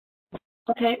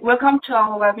Okay, welcome to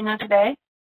our webinar today.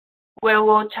 We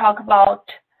will talk about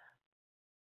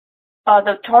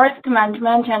the tourist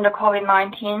management and the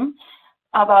COVID-19,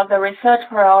 about the research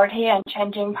priority and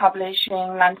changing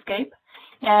publishing landscape.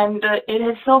 And it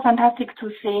is so fantastic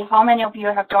to see how many of you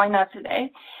have joined us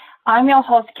today. I'm your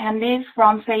host, Candice,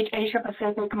 from SAGE Asia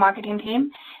Pacific Marketing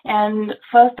Team. And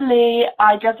firstly,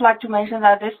 I'd just like to mention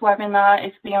that this webinar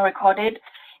is being recorded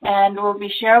and will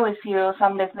be shared with you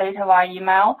some days later via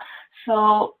email.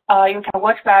 So you can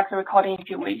watch back the recording if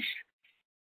you wish.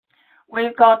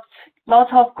 We've got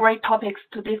lots of great topics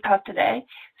to discuss today.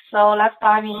 So let's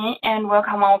dive in and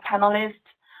welcome our panelists.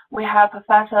 We have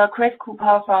Professor Chris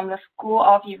Cooper from the School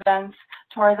of Events,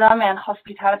 Tourism and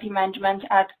Hospitality Management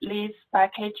at Leeds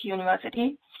Beckett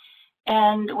University.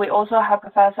 And we also have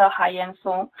Professor Haiyan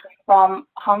Song from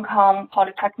Hong Kong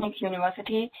Polytechnic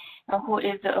University, who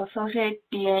is the Associate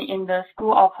Dean in the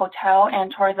School of Hotel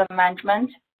and Tourism Management.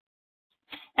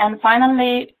 And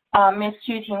finally, Ms.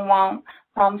 Xuting Wang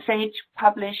from SAGE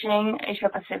Publishing Asia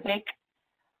Pacific.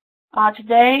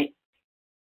 Today,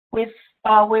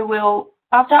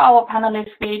 after our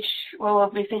panelist speech, we will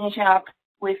be finishing up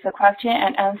with the question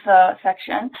and answer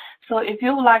section. So if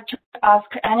you would like to ask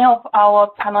any of our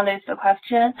panelists a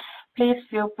question, please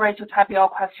feel free to type your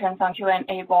questions on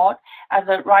Q&A board at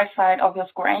the right side of your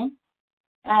screen.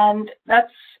 And that's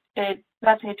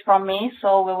it from me.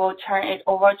 So we will turn it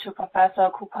over to Professor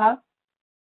Cooper.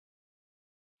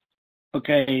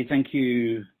 Okay, thank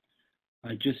you.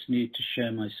 I just need to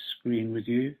share my screen with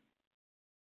you.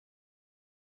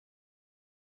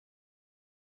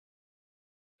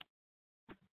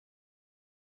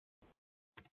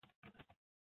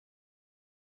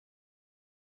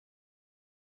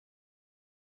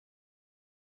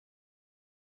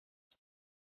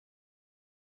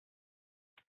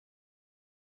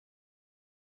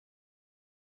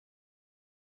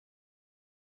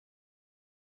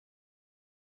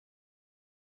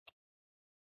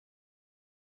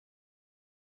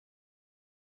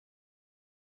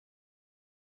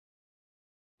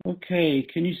 Okay,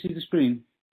 can you see the screen?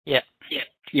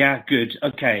 Yeah, good.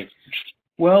 Okay.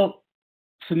 Well,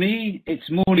 for me, it's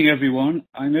morning, everyone.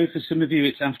 I know for some of you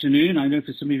it's afternoon. I know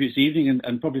for some of you it's evening,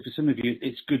 and probably for some of you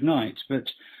it's good night. But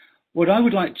what I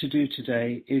would like to do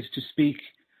today is to speak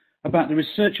about the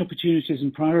research opportunities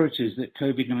and priorities that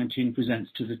COVID-19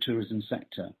 presents to the tourism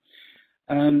sector.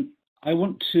 I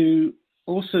want to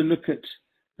also look at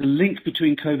the link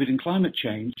between COVID and climate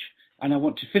change, and I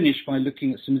want to finish by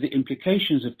looking at some of the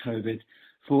implications of COVID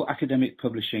for academic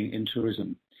publishing in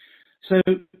tourism. So,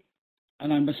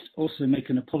 and I must also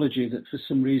make an apology that for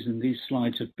some reason these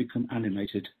slides have become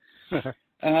animated.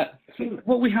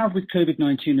 What we have with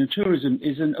COVID-19 and tourism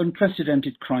is an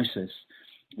unprecedented crisis.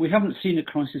 We haven't seen a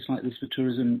crisis like this for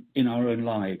tourism in our own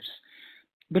lives,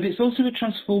 but it's also a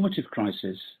transformative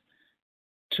crisis.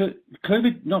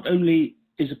 COVID not only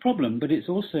is a problem, but it's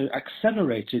also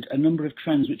accelerated a number of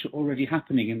trends which are already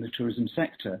happening in the tourism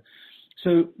sector.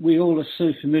 So we all are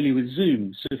so familiar with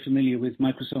Zoom, so familiar with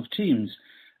Microsoft Teams,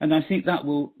 and I think that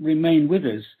will remain with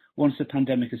us once the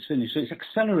pandemic is finished. So it's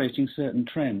accelerating certain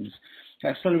trends,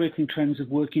 accelerating trends of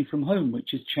working from home,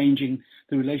 which is changing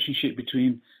the relationship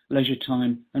between leisure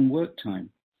time and work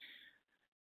time.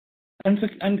 And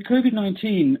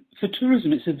COVID-19, for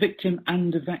tourism, it's a victim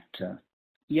and a vector.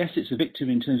 Yes, it's a victim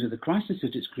in terms of the crisis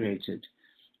that it's created,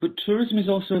 but tourism is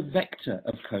also a vector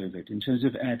of COVID in terms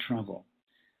of air travel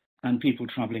and people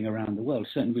traveling around the world.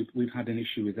 Certainly, we've had an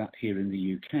issue with that here in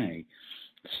the UK.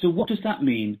 So what does that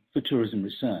mean for tourism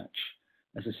research?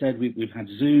 As I said, we've had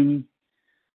Zoom.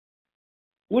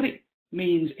 What it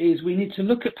means is we need to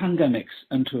look at pandemics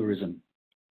and tourism.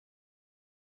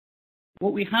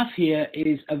 What we have here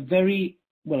is a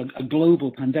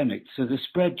global pandemic. So the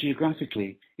spread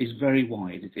geographically is very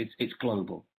wide. It's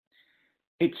global.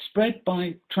 It's spread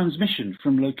by transmission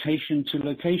from location to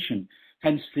location,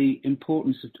 hence the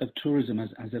importance of tourism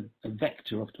as a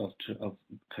vector of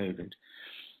COVID.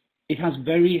 It has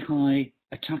very high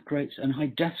attack rates and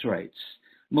high death rates.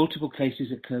 Multiple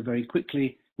cases occur very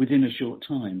quickly within a short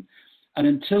time. And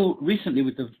until recently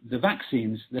with the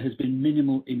vaccines, there has been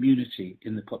minimal immunity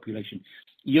in the population.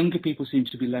 Younger people seem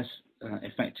to be less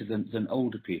effective than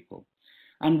older people.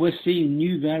 And we're seeing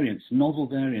new variants, novel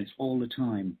variants all the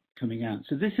time coming out.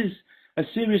 So this is a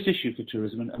serious issue for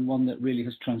tourism and one that really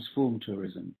has transformed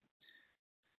tourism.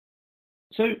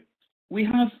 So we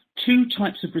have two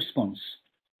types of response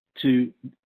to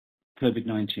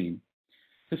COVID-19.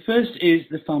 The first is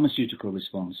the pharmaceutical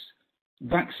response.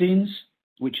 Vaccines,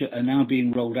 which are now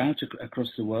being rolled out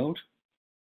across the world.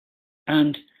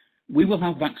 And we will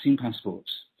have vaccine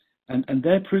passports. And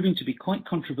they're proving to be quite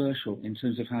controversial in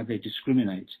terms of how they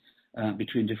discriminate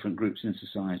between different groups in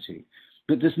society.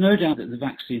 But there's no doubt that the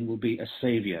vaccine will be a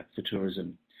saviour for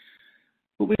tourism.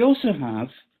 But we also have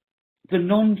the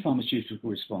non-pharmaceutical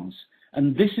response,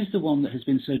 and this is the one that has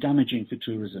been so damaging for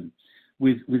tourism,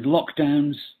 with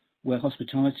lockdowns where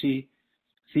hospitality,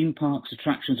 theme parks,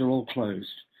 attractions are all closed,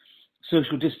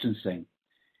 social distancing,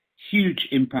 huge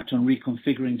impact on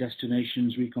reconfiguring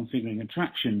destinations, reconfiguring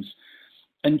attractions,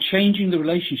 and changing the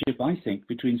relationship, I think,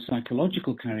 between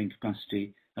psychological carrying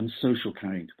capacity and social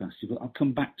carrying capacity. But I'll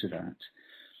come back to that.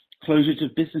 Closures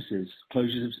of businesses,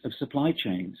 closures of supply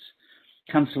chains,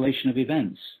 cancellation of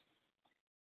events,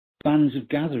 bans of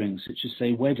gatherings, such as,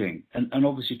 say, wedding, and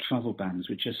obviously travel bans,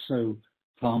 which are so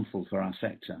harmful for our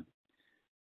sector.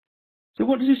 So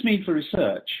what does this mean for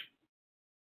research?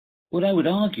 What I would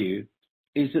argue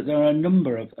is that there are a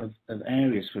number of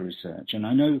areas for research, and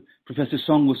I know Professor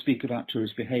Song will speak about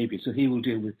tourist behaviour, so he will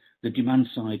deal with the demand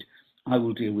side, I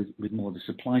will deal with more the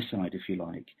supply side, if you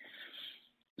like.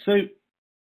 So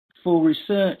for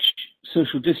research,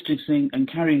 social distancing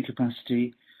and carrying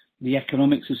capacity, the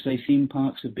economics of, say, theme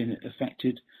parks have been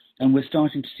affected, and we're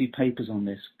starting to see papers on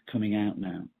this coming out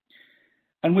now.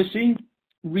 And we're seeing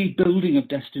rebuilding of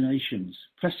destinations,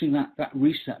 pressing that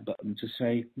reset button to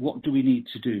say, what do we need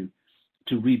to do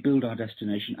to rebuild our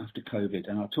destination after COVID?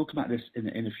 And I'll talk about this in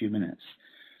a few minutes.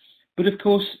 But of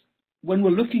course, when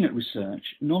we're looking at research,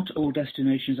 not all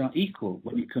destinations are equal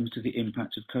when it comes to the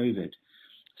impact of COVID.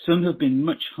 Some have been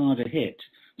much harder hit.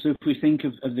 So if we think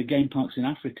of the game parks in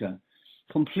Africa,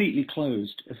 completely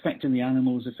closed, affecting the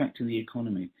animals, affecting the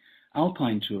economy.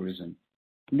 Alpine tourism,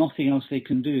 nothing else they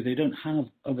can do. They don't have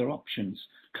other options.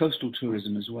 Coastal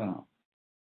tourism as well.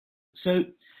 So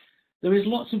there is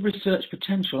lots of research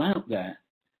potential out there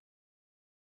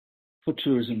for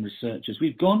tourism researchers.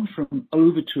 We've gone from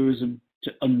over-tourism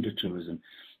to under-tourism.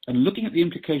 And looking at the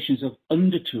implications of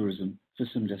under-tourism for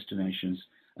some destinations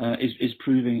is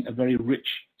proving a very rich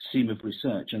seam of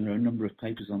research, and there are a number of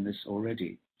papers on this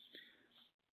already.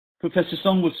 Professor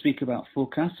Song will speak about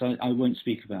forecasts. I won't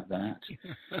speak about that.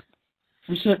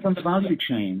 Research on the value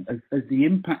chain, as the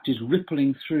impact is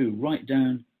rippling through right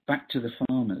down back to the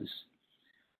farmers.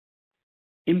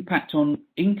 Impact on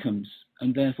incomes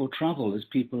and therefore travel, as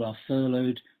people are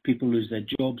furloughed, people lose their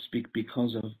jobs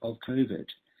because of COVID,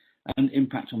 and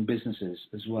impact on businesses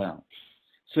as well.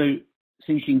 So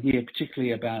thinking here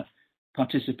particularly about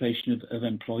participation of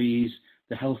employees,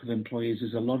 the health of employees,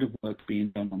 there's a lot of work being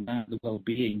done on that, the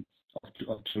well-being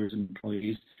of tourism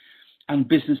employees, and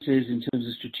businesses in terms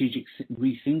of strategic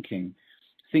rethinking.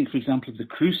 Think, for example, of the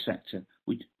cruise sector,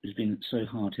 which has been so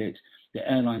hard hit, the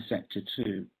airline sector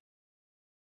too.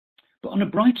 But on a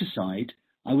brighter side,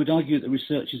 I would argue that the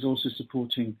research is also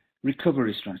supporting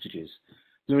recovery strategies.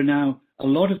 There are now a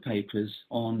lot of papers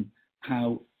on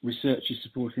how research is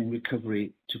supporting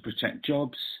recovery to protect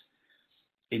jobs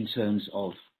in terms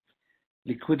of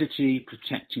liquidity,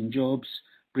 protecting jobs,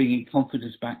 bringing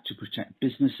confidence back to protect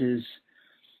businesses,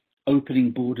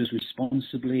 opening borders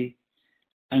responsibly,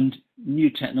 and new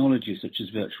technologies such as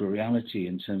virtual reality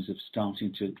in terms of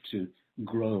starting to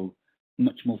grow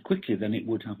much more quickly than it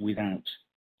would have without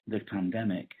the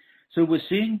pandemic. So we're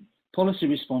seeing policy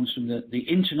response from the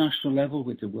international level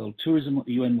with the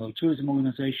UN World Tourism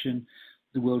Organization,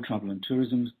 the World Travel and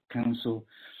Tourism Council.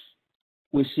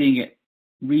 We're seeing it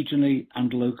regionally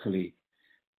and locally.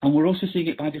 And we're also seeing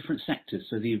it by different sectors.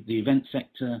 So the event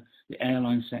sector, the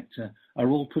airline sector are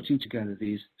all putting together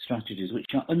these strategies which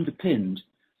are underpinned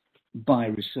by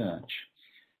research.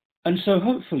 And so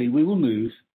hopefully we will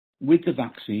move with the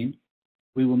vaccine,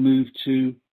 we will move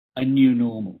to a new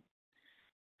normal.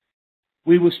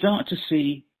 We will start to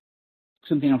see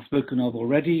something I've spoken of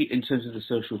already in terms of the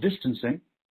social distancing,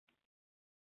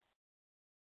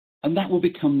 and that will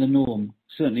become the norm,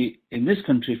 certainly in this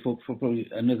country for probably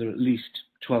another at least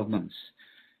 12 months.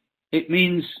 It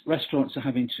means restaurants are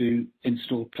having to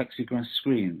install plexiglass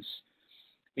screens.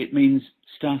 It means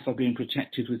staff are being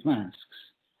protected with masks.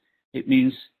 It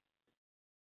means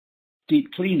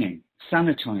deep cleaning,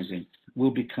 sanitizing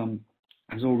will become,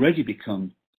 has already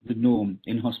become the norm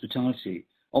in hospitality.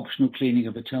 Optional cleaning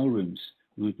of hotel rooms,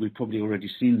 we've probably already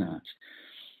seen that.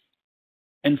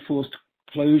 Enforced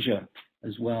closure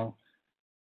as well.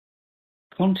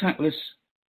 Contactless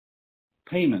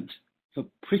payment for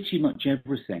pretty much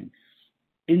everything.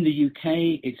 In the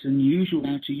UK, it's unusual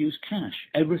now to use cash.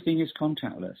 Everything is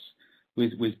contactless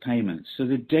with payments. So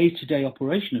the day-to-day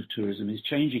operation of tourism is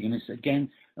changing, and it's again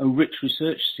a rich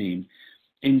research theme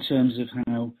in terms of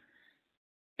how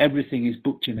everything is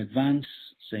booked in advance,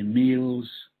 say meals,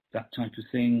 that type of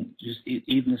thing. Just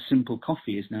even a simple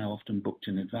coffee is now often booked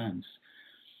in advance.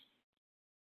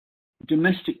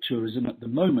 Domestic tourism at the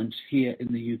moment here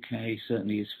in the UK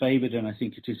certainly is favoured, and I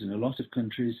think it is in a lot of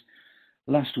countries.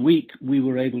 Last week we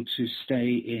were able to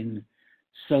stay in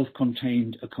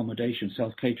self-contained accommodation,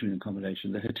 self-catering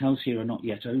accommodation. The hotels here are not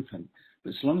yet open,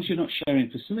 but as long as you're not sharing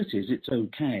facilities, it's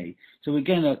okay. So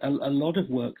again, a lot of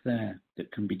work there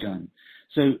that can be done.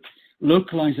 So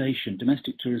localization,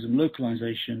 domestic tourism,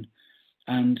 localization,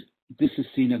 and this has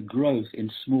seen a growth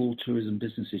in small tourism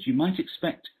businesses. You might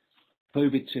expect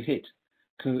COVID to hit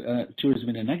tourism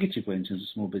in a negative way in terms of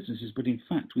small businesses, but in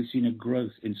fact we've seen a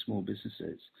growth in small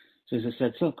businesses. So as I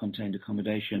said, self-contained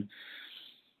accommodation.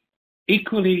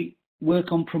 Equally,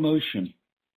 work on promotion.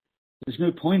 There's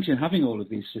no point in having all of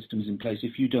these systems in place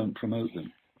if you don't promote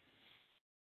them.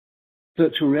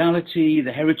 Virtual reality,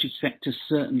 the heritage sector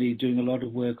certainly doing a lot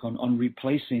of work on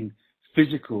replacing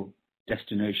physical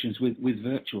destinations with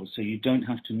virtual, so you don't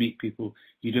have to meet people,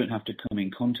 you don't have to come in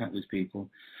contact with people.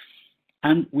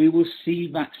 And we will see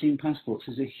vaccine passports.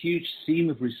 There's a huge theme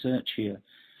of research here.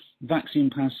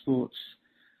 Vaccine passports,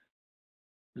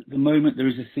 at the moment there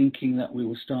is a thinking that we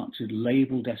will start to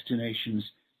label destinations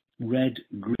red,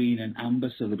 green and amber,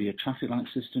 so there'll be a traffic light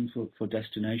system for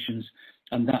destinations,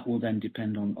 and that will then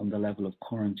depend on the level of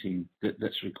quarantine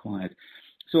that's required.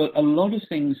 So a lot of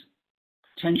things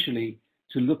potentially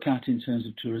to look at in terms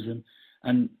of tourism,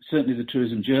 and certainly the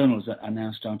tourism journals are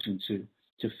now starting to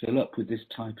fill up with this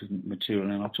type of material,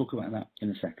 and I'll talk about that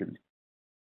in a second.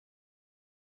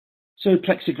 So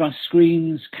plexiglass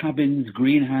screens, cabins,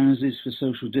 greenhouses for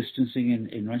social distancing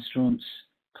in restaurants,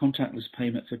 contactless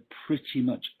payment for pretty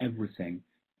much everything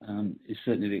is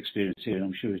certainly the experience here, and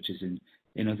I'm sure it is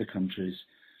in other countries.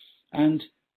 And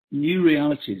new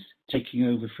realities taking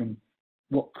over from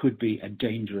what could be a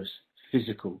dangerous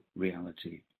physical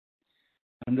reality.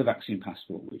 And the vaccine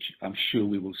passport, which I'm sure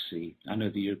we will see. I know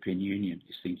the European Union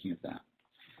is thinking of that.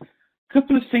 A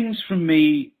couple of things from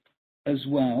me as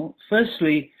well.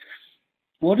 Firstly,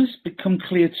 what has become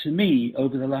clear to me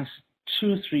over the last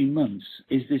 2 or 3 months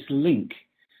is this link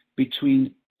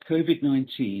between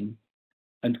COVID-19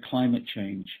 and climate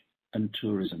change and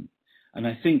tourism. And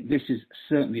I think this is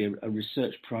certainly a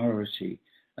research priority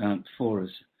for us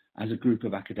as a group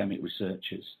of academic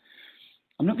researchers.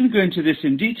 I'm not going to go into this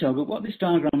in detail, but what this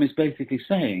diagram is basically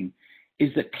saying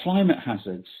is that climate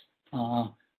hazards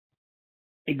are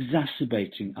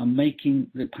exacerbating, are making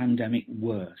the pandemic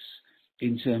worse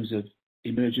in terms of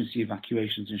emergency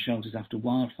evacuations and shelters after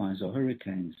wildfires or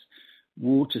hurricanes,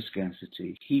 water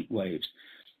scarcity, heat waves,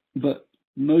 but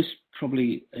most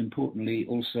probably importantly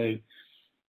also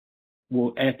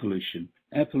air pollution.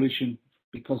 Air pollution,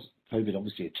 because COVID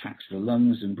obviously attacks the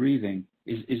lungs and breathing,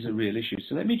 is a real issue.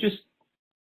 So let me just,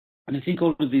 and I think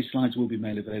all of these slides will be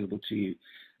made available to you.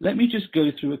 Let me just go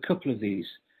through a couple of these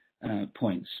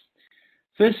points.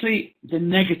 Firstly, the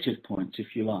negative points,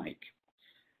 if you like.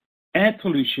 Air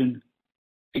pollution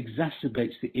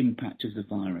exacerbates the impact of the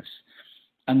virus,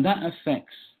 and that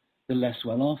affects the less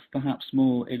well off, perhaps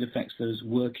more. It affects those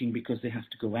working because they have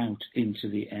to go out into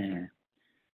the air.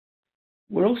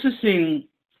 We're also seeing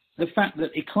the fact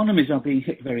that economies are being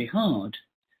hit very hard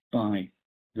by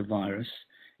the virus.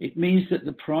 It means that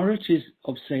the priorities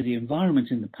of, say, the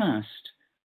environment in the past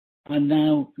are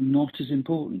now not as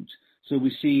important. So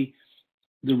we see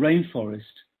the rainforest,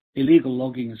 illegal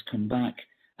logging has come back,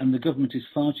 and the government is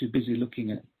far too busy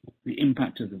looking at the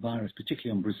impact of the virus,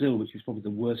 particularly on Brazil, which is probably the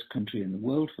worst country in the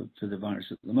world for the virus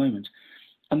at the moment.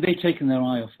 And they've taken their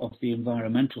eye off the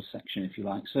environmental section, if you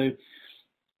like. So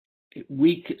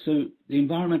the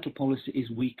environmental policy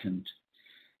is weakened.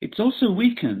 It's also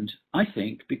weakened, I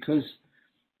think, because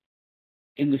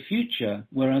in the future,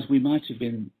 whereas we might have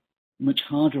been much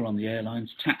harder on the airlines,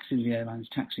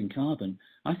 taxing carbon,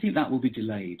 I think that will be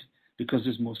delayed because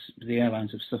the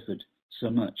airlines have suffered so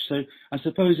much. So I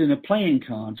suppose in a playing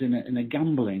cards, in a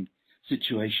gambling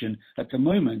situation, at the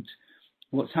moment,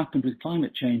 what's happened with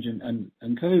climate change and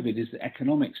COVID is that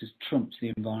economics has trumped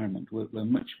the environment. We're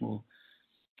much more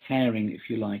caring, if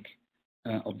you like,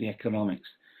 of the economics.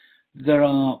 There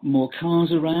are more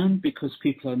cars around because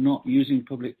people are not using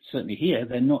public, certainly here,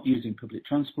 they're not using public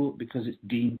transport because it's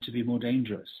deemed to be more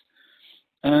dangerous.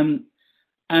 And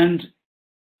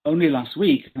only last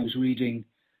week I was reading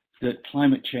that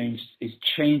climate change is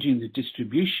changing the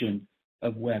distribution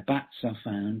of where bats are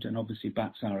found, and obviously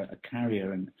bats are a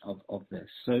carrier of this.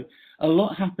 So a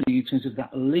lot happening in terms of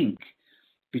that link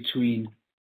between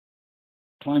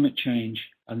climate change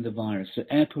and the virus. So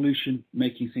air pollution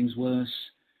making things worse,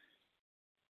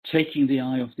 taking the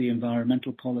eye off the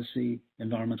environmental policy,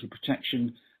 environmental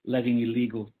protection, letting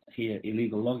illegal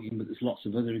logging, but there's lots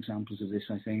of other examples of this,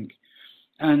 I think,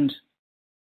 and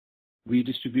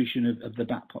redistribution of the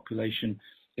bat population,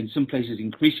 in some places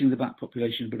increasing the bat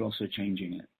population, but also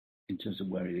changing it in terms of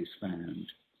where it is found.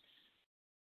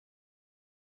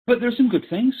 But there are some good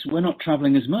things. We're not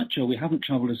traveling as much, or we haven't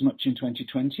traveled as much in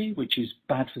 2020, which is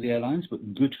bad for the airlines,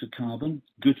 but good for carbon,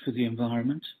 good for the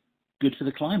environment, good for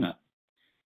the climate.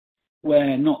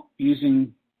 We're not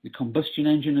using the combustion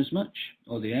engine as much,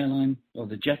 or the airline, or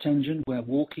the jet engine. We're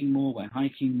walking more, we're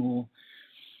hiking more.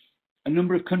 A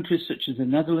number of countries, such as the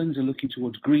Netherlands, are looking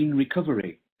towards green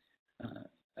recovery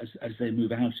as they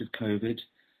move out of COVID.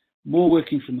 More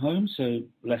working from home, so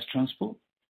less transport.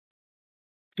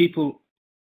 People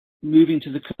moving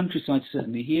to the countryside,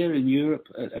 certainly here in Europe,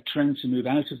 a trend to move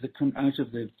out of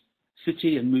the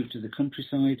city and move to the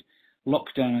countryside.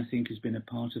 Lockdown, I think, has been a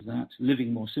part of that,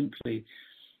 living more simply.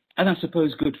 And I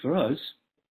suppose good for us,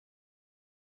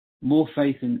 more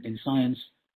faith in science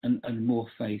and more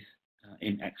faith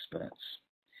in experts.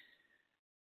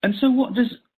 And so what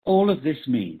does all of this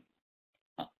mean?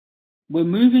 We're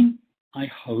moving, I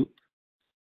hope,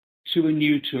 to a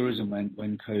new tourism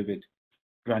when COVID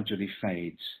gradually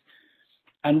fades.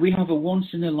 And we have a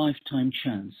once-in-a-lifetime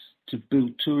chance to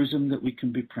build tourism that we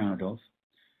can be proud of.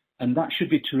 And that should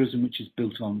be tourism which is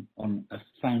built on a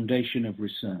foundation of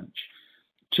research.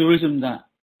 Tourism that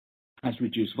has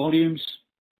reduced volumes,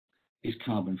 is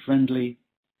carbon friendly,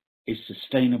 is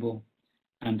sustainable,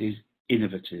 and is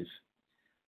innovative.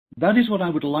 That is what I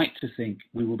would like to think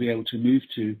we will be able to move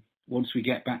to once we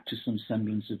get back to some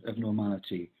semblance of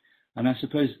normality. And I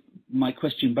suppose my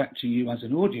question back to you as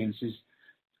an audience is,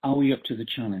 are we up to the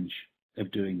challenge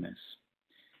of doing this?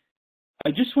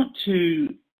 I just want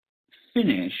to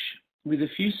finish with a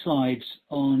few slides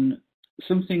on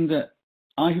something that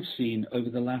I have seen over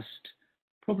the last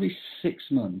probably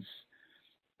 6 months,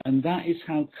 and that is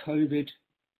how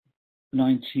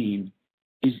COVID-19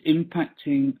 is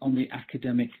impacting on the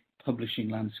academic publishing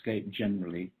landscape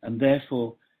generally, and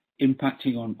therefore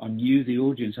impacting on you, the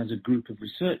audience, as a group of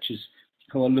researchers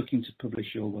who are looking to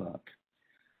publish your work.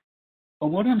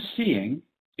 And what I'm seeing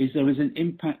is there is an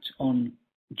impact on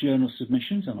journal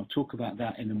submissions, and I'll talk about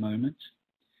that in a moment.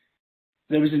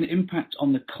 There is an impact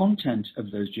on the content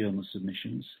of those journal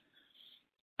submissions,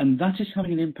 and that is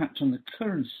having an impact on the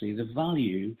currency, the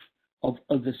value of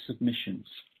other submissions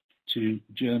to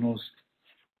journals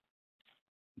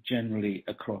generally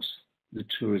across the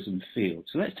tourism field.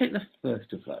 So let's take the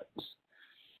first of those.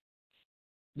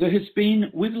 There has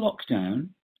been, with lockdown,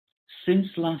 since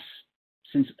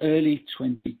early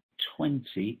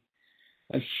 2020,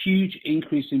 a huge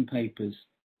increase in papers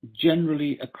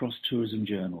generally across tourism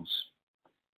journals.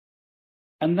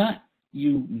 And that,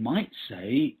 you might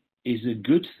say, is a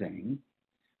good thing.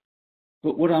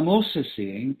 But what I'm also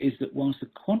seeing is that whilst the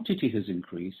quantity has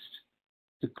increased,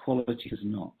 the quality has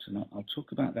not. And I'll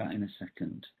talk about that in a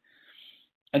second.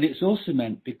 And it's also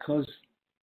meant because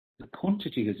the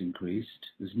quantity has increased,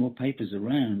 there's more papers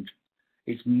around,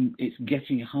 it's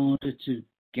getting harder to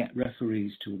get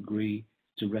referees to agree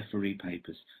to referee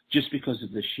papers, just because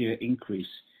of the sheer increase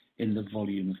in the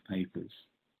volume of papers.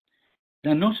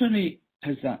 Now, not only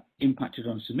has that impacted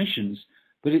on submissions,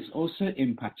 but it's also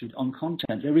impacted on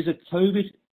content. There is a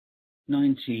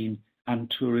COVID-19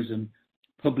 and tourism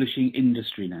publishing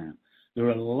industry now. There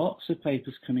are lots of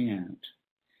papers coming out.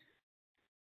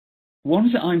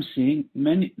 Ones that I'm seeing,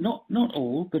 many, not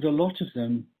all, but a lot of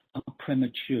them are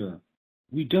premature.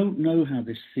 We don't know how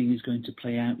this thing is going to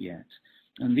play out yet.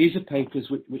 And these are papers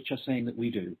which are saying that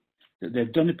we do, that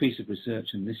they've done a piece of research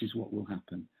and this is what will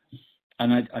happen.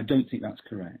 And I don't think that's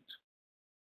correct.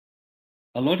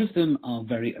 A lot of them are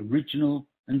very original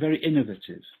and very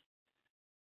innovative.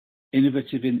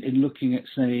 Innovative in looking at,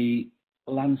 say,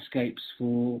 landscapes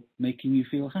for making you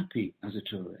feel happy as a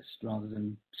tourist rather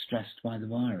than stressed by the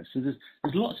virus. So there's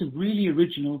lots of really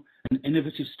original and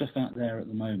innovative stuff out there at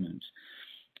the moment.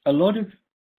 A lot of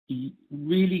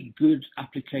really good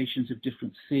applications of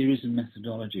different theories and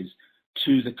methodologies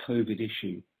to the COVID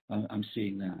issue. I'm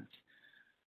seeing that.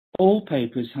 All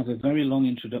papers have a very long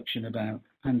introduction about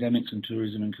pandemics and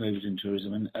tourism and COVID and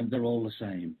tourism, and they're all the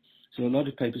same. So a lot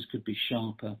of papers could be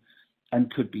sharper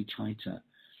and could be tighter.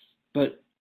 But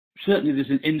certainly there's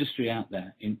an industry out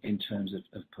there in terms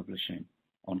of publishing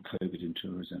on COVID and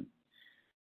tourism.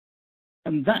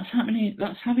 And that's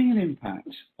having an impact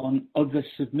on other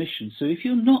submissions. So if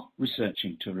you're not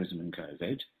researching tourism and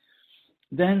COVID,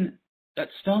 then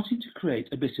that's starting to create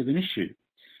a bit of an issue.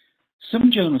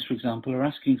 Some journals, for example, are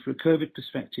asking for a COVID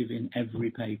perspective in every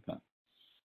paper.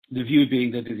 The view being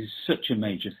that it is such a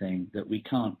major thing that we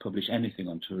can't publish anything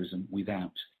on tourism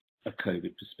without a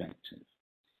COVID perspective.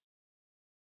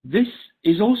 This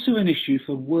is also an issue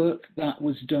for work that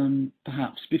was done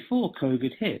perhaps before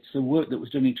COVID hit, so work that was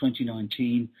done in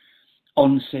 2019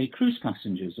 on, say, cruise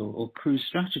passengers or cruise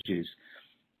strategies.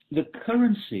 The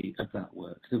currency of that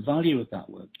work, the value of that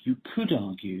work, you could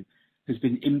argue, has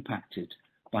been impacted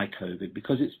by COVID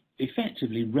because it's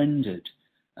effectively rendered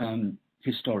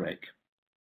historic.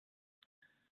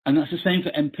 And that's the same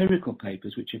for empirical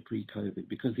papers, which are pre-COVID,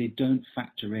 because they don't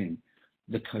factor in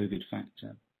the COVID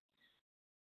factor.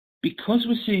 Because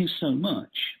we're seeing so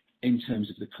much in terms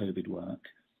of the COVID work,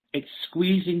 it's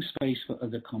squeezing space for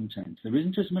other content. There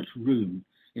isn't as much room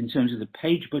in terms of the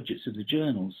page budgets of the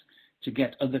journals to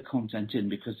get other content in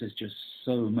because there's just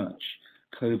so much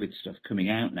COVID stuff coming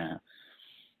out now.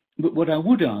 But what I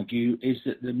would argue is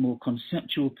that the more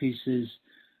conceptual pieces,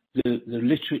 the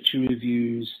literature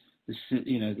reviews,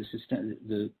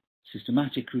 the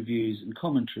systematic reviews and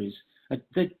commentaries,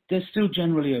 they're still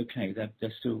generally okay.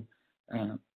 They're still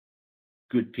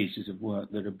good pieces of work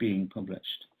that are being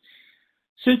published.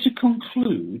 So to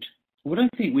conclude, what I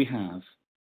think we have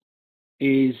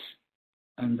is,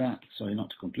 sorry, not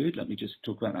to conclude, let me just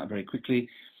talk about that very quickly.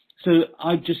 So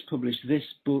I've just published this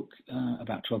book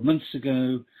about 12 months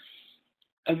ago,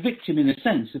 a victim in a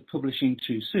sense of publishing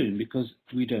too soon because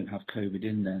we don't have COVID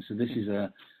in there. So this is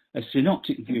a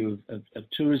synoptic view of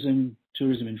tourism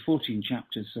in 14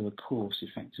 chapters, so a course,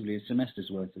 effectively a semester's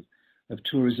worth of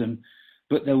tourism.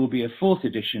 But there will be a fourth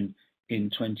edition in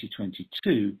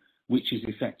 2022, which is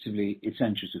effectively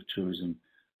Essentials of Tourism,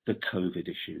 the COVID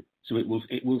issue. So it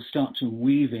will start to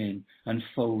weave in and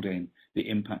fold in the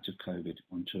impact of COVID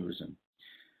on tourism.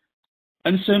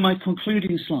 And so my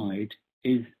concluding slide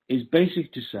is basically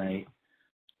to say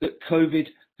that COVID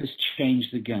has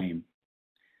changed the game.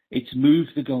 It's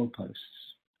moved the goalposts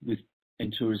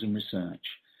in tourism research.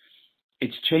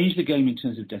 It's changed the game in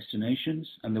terms of destinations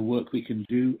and the work we can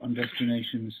do on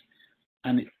destinations,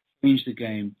 and it's changed the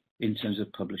game in terms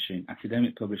of publishing,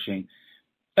 academic publishing.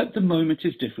 At the moment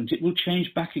it's different. It will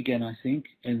change back again, I think,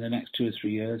 in the next 2 or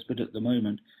 3 years, but at the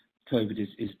moment COVID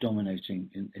is dominating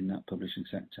in that publishing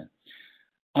sector.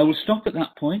 I will stop at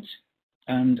that point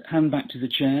and hand back to the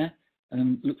chair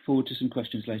and look forward to some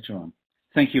questions later on.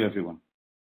 Thank you, everyone.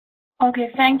 Okay,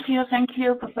 thank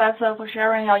you, Professor, for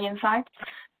sharing your insights.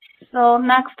 So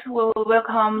next we'll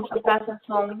welcome Professor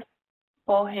Song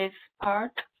for his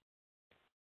part.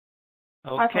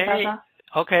 Okay.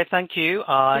 Hi, okay, thank you.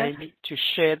 I yes. need to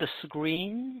share the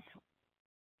screen.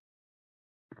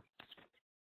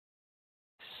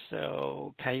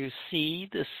 So can you see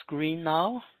the screen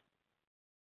now?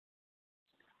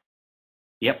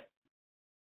 Yep.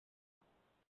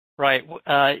 Right.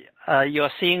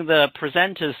 You're seeing the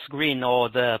presenter's screen or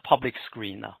the public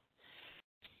screen now?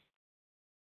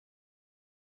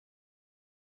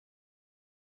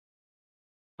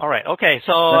 All right. Okay.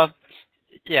 So,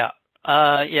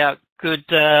 Good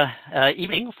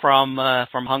evening from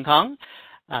Hong Kong,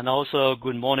 and also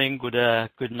good morning,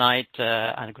 good night,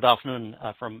 and good afternoon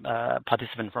from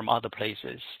participants from other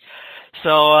places.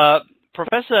 So,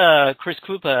 Professor Chris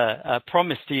Cooper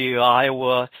promised you I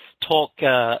will talk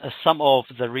some of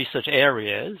the research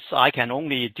areas. I can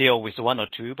only deal with 1 or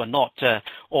 2, but not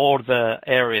all the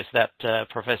areas that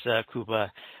Professor Cooper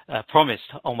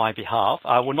promised on my behalf.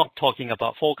 I will not talking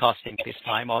about forecasting this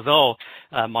time, although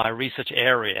my research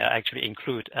area actually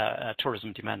include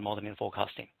tourism demand modeling and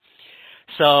forecasting.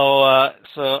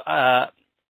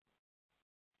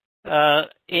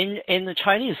 In the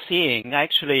Chinese saying,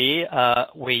 actually,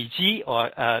 危机 or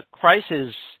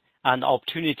crisis and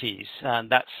opportunities, and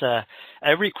that's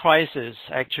every crisis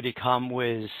actually come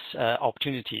with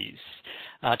opportunities.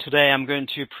 Today I'm going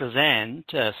to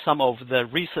present some of the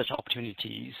research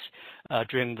opportunities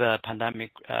during the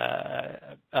pandemic,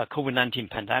 COVID-19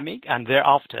 pandemic, and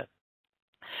thereafter.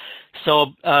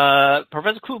 So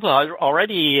Professor Cooper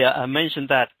already mentioned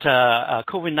that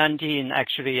COVID-19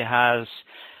 actually has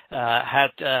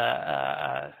had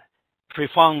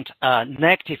profound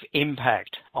negative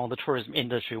impact on the tourism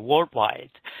industry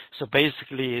worldwide. So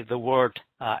basically the word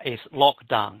is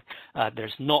lockdown.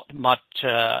 There's not much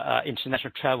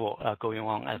international travel going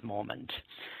on at the moment.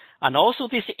 And also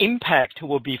this impact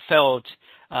will be felt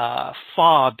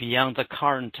far beyond the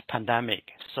current pandemic.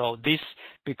 So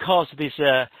because this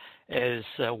is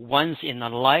once in a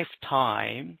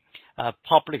lifetime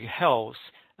public health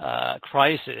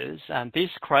crisis, and this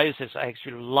crisis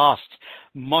actually lasts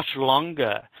much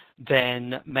longer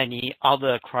than many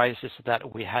other crises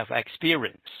that we have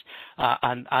experienced.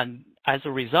 And as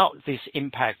a result, this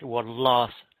impact will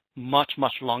last much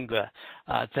longer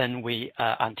than we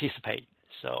anticipate.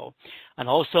 So, and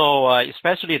also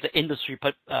especially the industry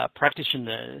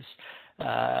practitioners,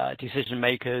 decision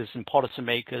makers and policy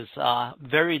makers are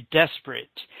very desperate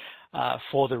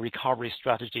for the recovery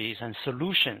strategies and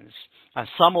solutions. And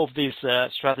some of these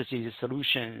strategies and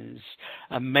solutions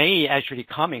may actually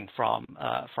coming from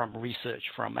research,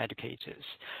 from educators.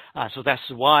 So that's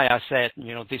why I said,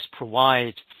 this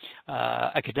provides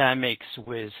academics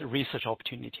with research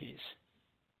opportunities.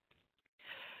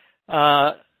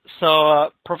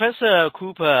 So Professor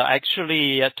Cooper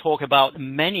actually talked about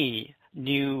many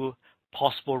new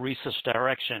possible research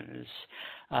directions,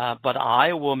 but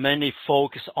I will mainly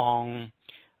focus on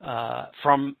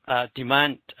from a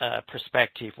demand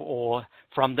perspective or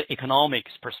from the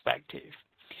economics perspective.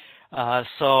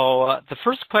 So the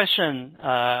first question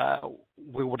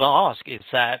we would ask is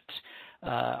that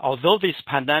although this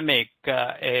pandemic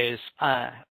is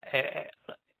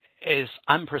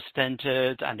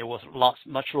unprecedented and it was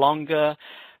much longer,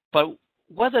 but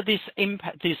whether this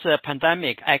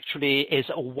pandemic actually is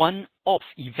a one-off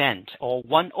event or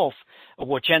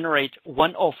will generate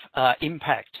one-off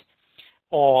impact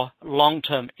or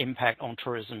long-term impact on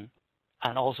tourism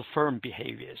and also firm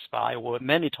behaviors. But I was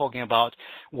mainly talking about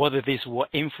whether this will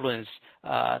influence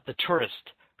the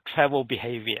tourist travel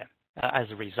behavior as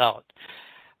a result.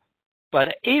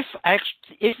 But if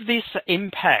this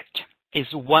impact is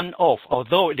one-off,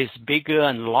 although it is bigger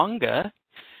and longer,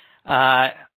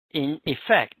 in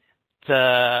effect,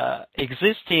 the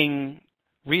existing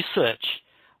research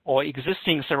or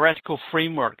existing theoretical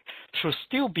framework should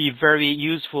still be very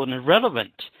useful and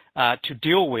relevant to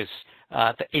deal with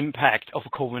the impact of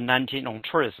COVID-19 on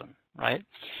tourism, right?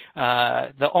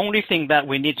 The only thing that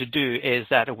we need to do is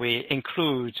that we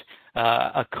include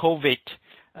a COVID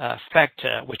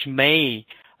factor which may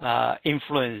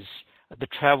influence the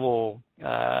travel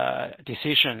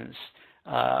decisions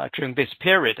during this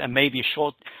period and maybe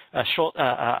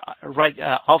right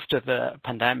after the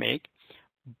pandemic,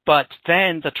 but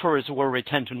then the tourists will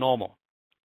return to normal.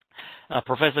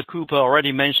 Professor Cooper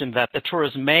already mentioned that the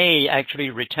tourists may actually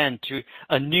return to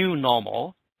a new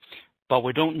normal, but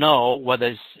we don't know whether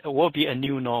it will be a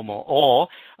new normal or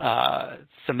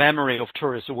the memory of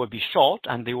tourists will be short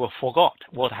and they will forget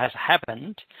what has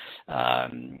happened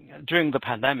during the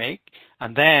pandemic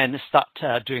and then start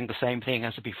doing the same thing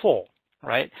as before,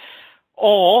 right?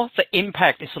 Or the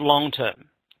impact is long-term.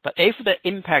 But if the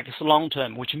impact is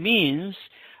long-term, which means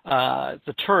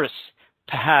the tourists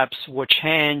perhaps will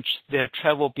change their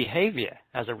travel behavior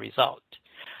as a result.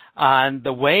 And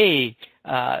the way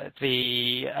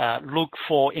they look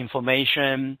for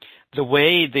information, the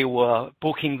way they were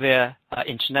booking their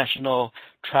international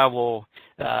travel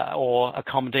or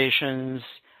accommodations,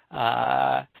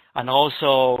 and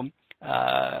also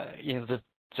the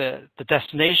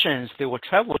destinations they will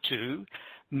travel to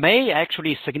may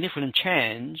actually significantly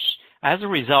change as a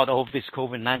result of this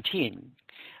COVID-19.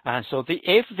 And so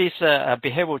if this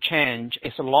behavioral change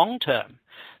is long-term,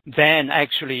 then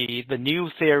actually the new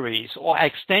theories or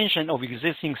extension of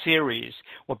existing theories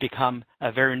will become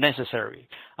very necessary.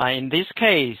 In this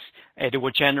case, it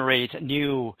will generate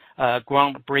new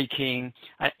groundbreaking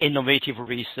innovative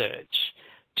research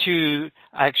to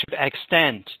actually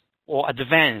extend or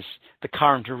advance the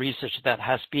current research that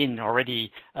has been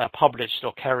already published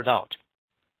or carried out.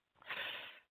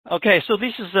 Okay, so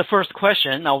this is the first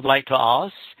question I would like to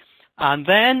ask. And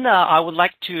then I would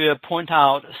like to point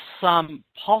out some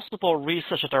possible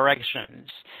research directions.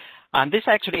 And this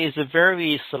actually is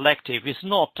very selective. It's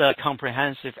not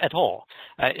comprehensive at all.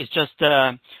 It's just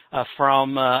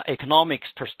from economics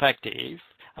perspective,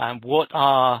 what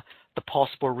are the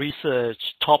possible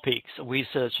research topics,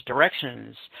 research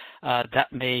directions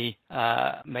that may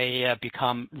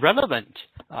become relevant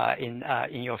in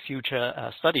your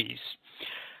future studies.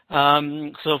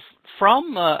 So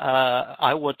from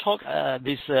I will talk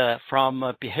this from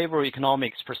a behavioral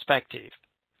economics perspective.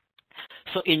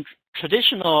 So in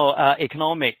traditional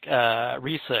economic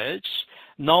research,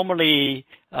 normally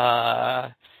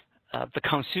the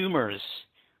consumers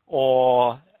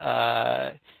or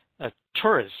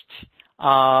tourists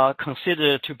are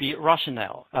considered to be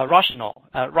rational,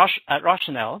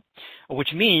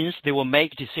 which means they will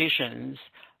make decisions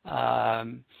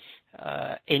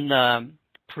in a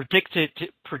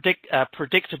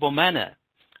predictable manner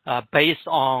based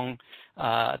on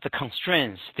the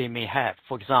constraints they may have.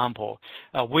 For example,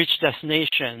 which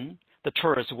destination the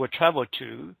tourist will travel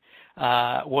to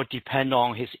will depend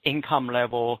on his income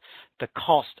level, the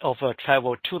cost of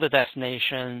travel to the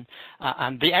destination,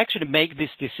 and they actually make these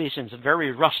decisions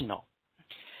very rational.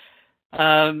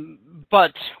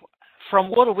 But from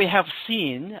what we have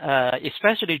seen,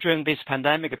 especially during this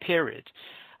pandemic period,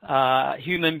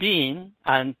 human beings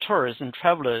and tourists and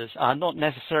travelers are not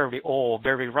necessarily all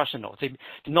very rational. They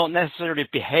do not necessarily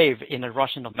behave in a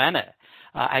rational manner.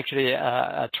 Actually,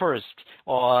 tourists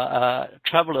or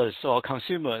travelers or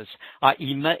consumers are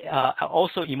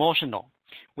also emotional,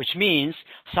 which means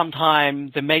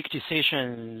sometimes they make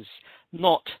decisions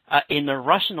not in a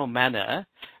rational manner,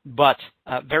 but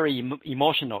very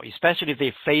emotional, especially if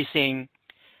they're facing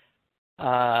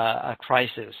a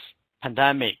crisis,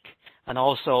 pandemic, and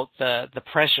also the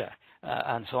pressure,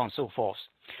 and so on and so forth.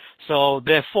 So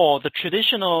therefore, the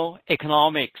traditional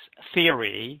economics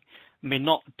theory may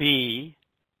not be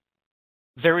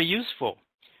very useful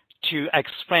to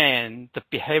explain the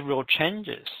behavioral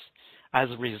changes as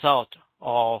a result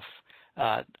of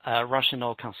a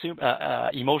rational consumer,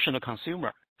 emotional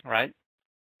consumer, right?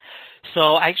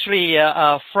 So actually,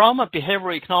 from a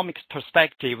behavioral economics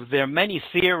perspective, there are many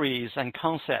theories and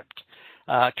concepts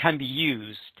can be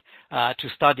used to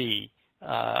study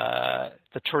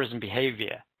the tourism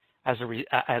behavior as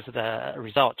the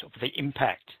result of the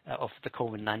impact of the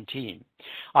COVID-19.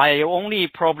 I only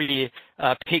probably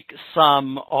pick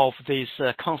some of these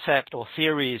concepts or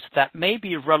theories that may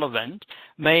be relevant,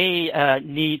 may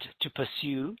need to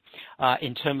pursue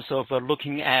in terms of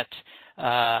looking at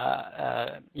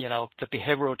the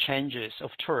behavioral changes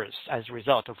of tourists as a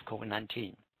result of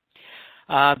COVID-19.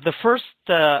 The first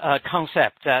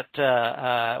concept that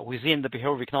within the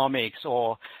behavioral economics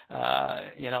or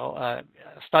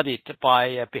studied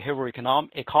by behavioral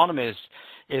economists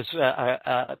is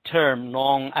a term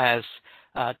known as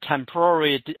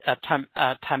temporary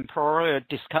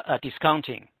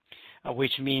discounting,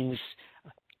 which means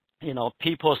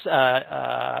people's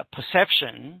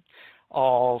perception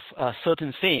of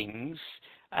certain things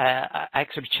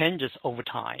actually changes over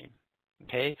time.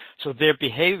 Okay, so their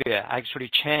behavior actually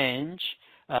change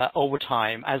over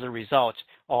time as a result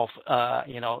of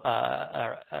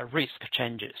risk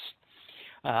changes.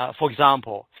 For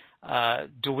example,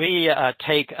 do we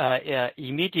take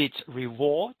immediate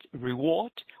reward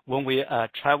when we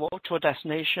travel to a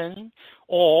destination,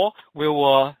 or we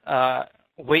will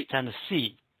wait and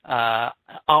see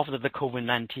after the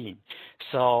COVID-19?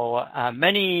 So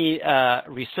many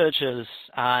researchers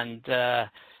and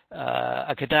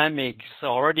academics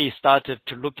already started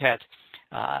to look at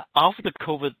after the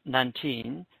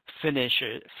COVID-19 finish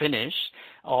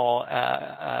or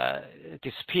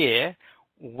disappear,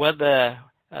 whether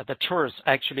the tourists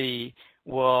actually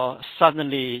will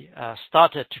suddenly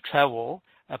started to travel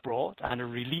abroad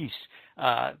and release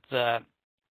the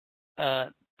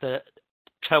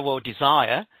travel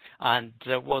desire and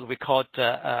what we call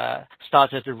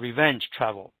started the revenge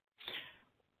travel,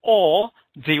 or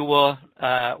they will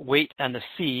wait and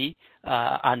see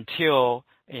until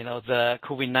the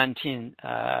COVID-19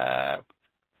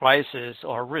 crisis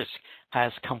or risk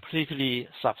has completely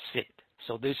subsided.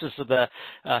 So this is the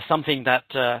something that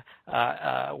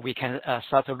we can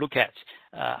start to look at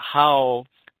how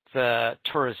the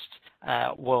tourists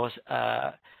was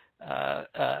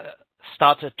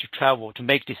started to travel, to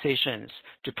make decisions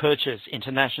to purchase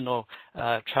international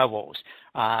travels,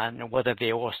 and whether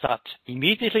they will start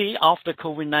immediately after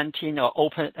COVID-19 or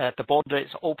open the border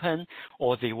is open,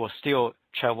 or they will still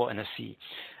travel and see.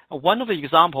 One of the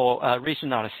example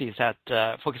recent analysis that,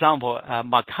 for example,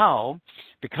 Macau,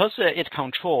 because it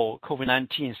controlled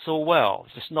COVID-19 so well,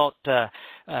 it's not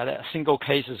single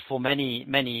cases for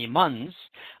many months,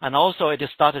 and also it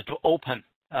started to open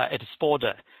its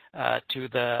border to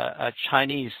the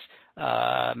Chinese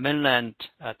mainland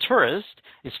tourists,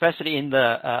 especially in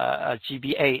the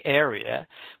GBA area.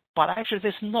 But actually,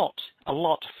 there's not a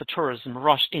lot for tourism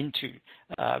rush into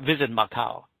visit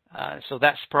Macau. So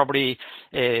that's probably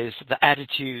is the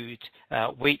attitude,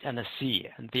 wait and see.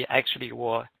 And they actually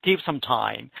will give some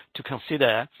time to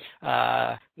consider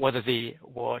whether they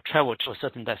will travel to a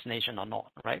certain destination or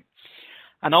not, right?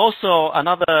 And also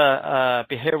another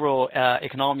behavioral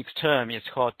economics term is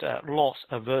called loss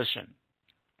aversion.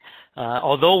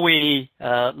 Although we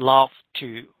love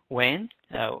to win,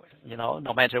 no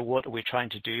matter what we're trying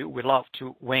to do, we love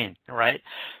to win, right?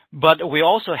 But we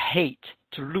also hate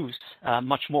to lose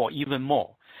much more, even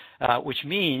more, which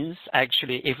means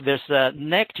actually if there's a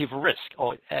negative risk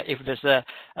or if there's a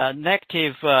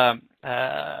negative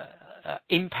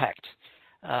impact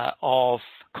of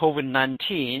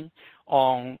COVID-19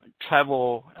 on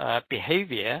travel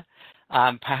behavior,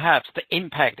 perhaps the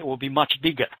impact will be much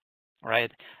bigger,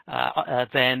 right,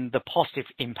 than the positive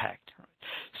impact.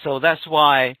 So that's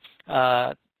why,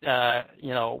 when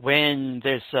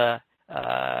there's a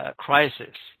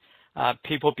crisis,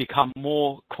 people become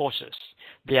more cautious.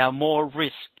 They are more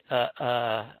risk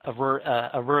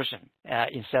aversion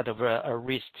instead of a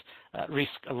risk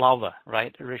lover,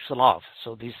 right? Risk love.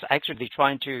 So this is actually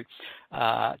trying to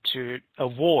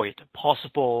avoid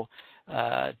possible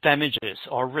damages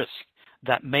or risk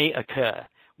that may occur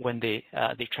when they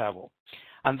travel,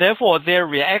 and therefore their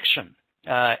reaction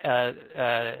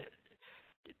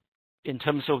in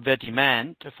terms of their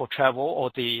demand for travel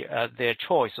or their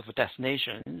choice of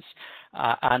destinations,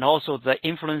 and also the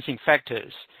influencing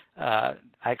factors.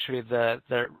 Actually, the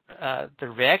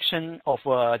reaction of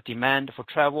demand for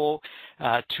travel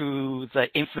to the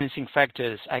influencing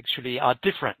factors actually are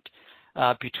different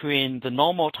between the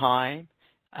normal time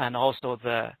and also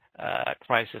the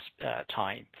crisis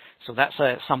time. So that's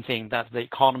something that the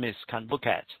economists can look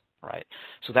at, right?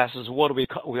 So that is what we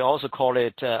also call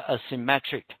it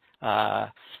asymmetric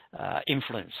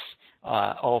influence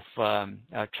of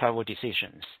travel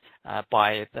decisions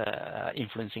by the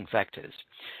influencing factors.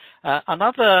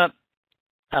 Another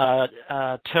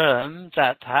term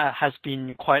that has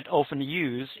been quite often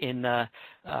used in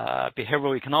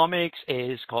behavioral economics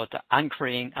is called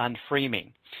anchoring and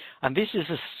framing. And this is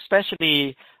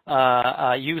especially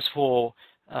useful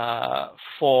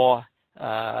for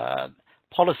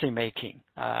policy making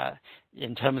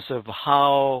in terms of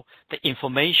how the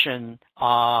information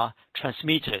are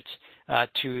transmitted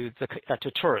to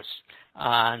tourists,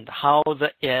 and how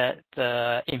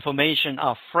the information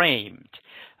are framed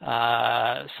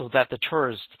so that the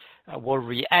tourists will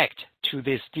react to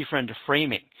this different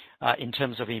framing in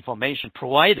terms of information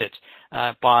provided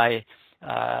by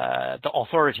the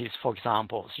authorities, for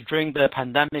example. So during the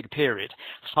pandemic period,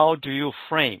 how do you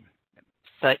frame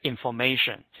the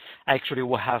information? Actually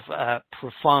will have a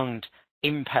profound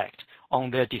impact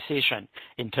on their decision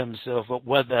in terms of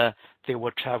whether they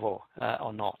will travel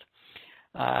or not.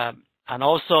 And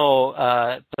also,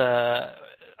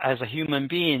 as a human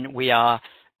being, we are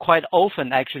quite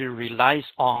often actually relies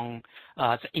on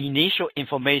the initial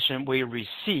information we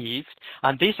received,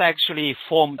 and this actually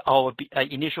formed our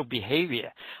initial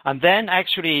behavior. And then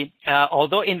actually,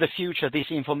 although in the future this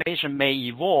information may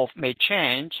evolve, may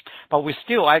change, but we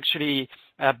still actually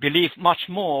believe much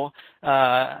more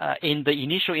in the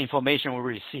initial information we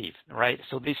received, right?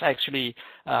 So this actually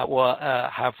will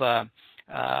have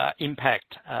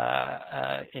impact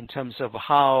in terms of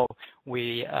how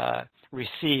we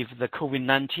receive the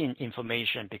COVID-19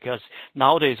 information, because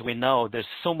nowadays we know there's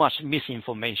so much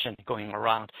misinformation going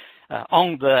around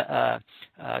on the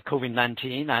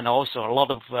COVID-19, and also a lot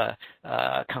of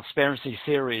conspiracy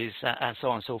theories and so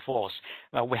on and so forth.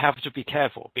 We have to be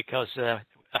careful, because a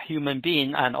human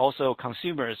being and also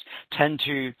consumers tend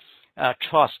to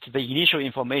trust the initial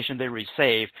information they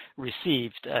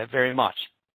received very much.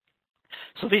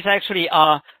 So these actually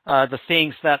are the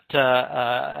things that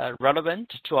are relevant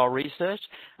to our research,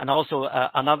 and also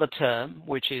another term,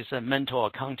 which is mental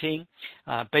accounting.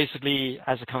 Basically,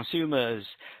 as consumers,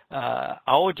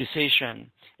 our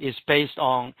decision is based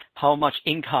on how much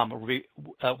income we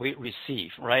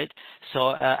receive, right?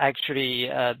 So actually,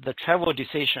 the travel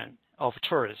decision of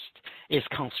tourists is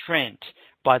constrained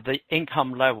by the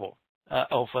income level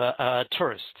of a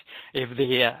tourist. If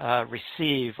they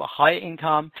receive a high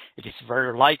income, it is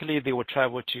very likely they will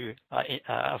travel to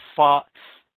far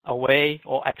away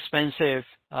or expensive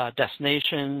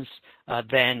destinations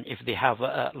than if they have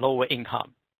a lower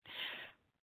income.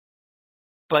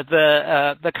 But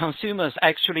the consumers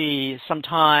actually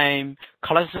sometimes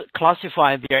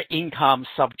classify their income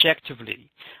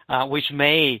subjectively, which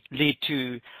may lead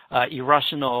to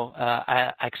irrational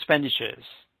expenditures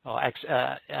or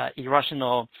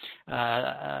irrational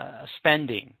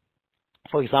spending.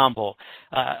 For example,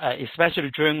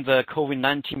 especially during the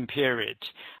COVID-19 period,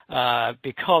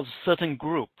 because certain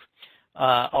group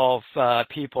of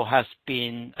people has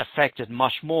been affected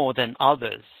much more than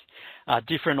others,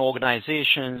 different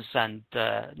organizations and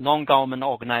non-government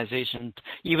organizations,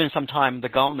 even sometimes the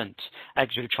government,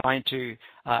 actually trying to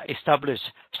establish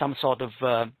some sort of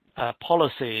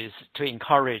policies to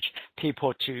encourage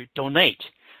people to donate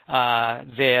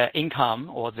their income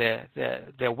or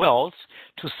their wealth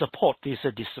to support these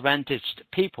disadvantaged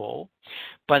people.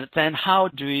 But then how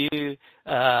do you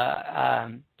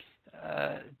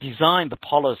design the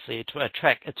policy to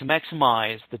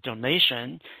maximize the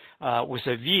donation with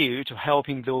a view to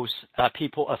helping those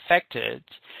people affected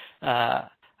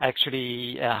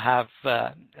actually have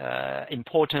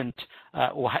important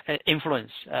or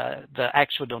influence the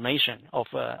actual donation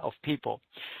of people,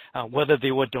 whether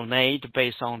they would donate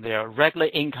based on their regular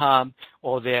income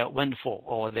or their windfall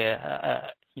or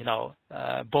their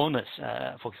bonus,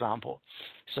 for example.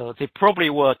 So they probably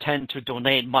will tend to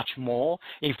donate much more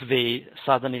if they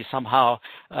suddenly somehow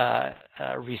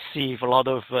receive a lot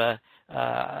of,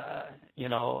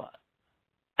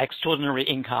 extraordinary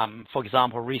income. For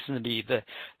example, recently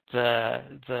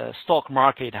the stock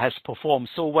market has performed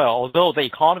so well, although the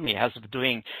economy has been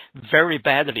doing very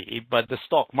badly, but the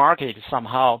stock market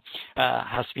somehow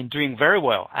has been doing very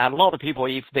well. And a lot of people,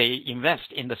 if they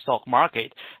invest in the stock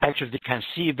market, actually they can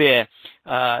see their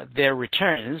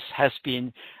returns has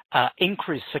been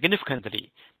increased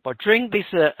significantly. But during this,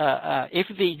 if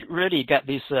they really get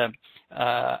this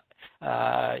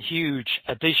huge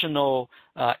additional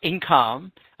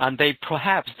income, and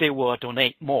perhaps they will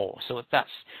donate more. So that's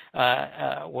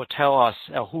will tell us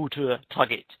who to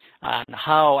target and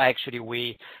how actually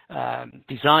we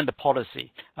design the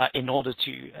policy in order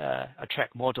to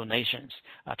attract more donations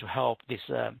to help these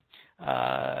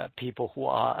people who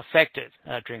are affected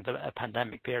during the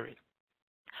pandemic period.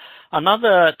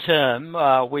 Another term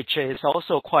which is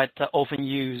also quite often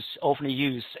used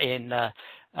in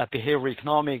behavioral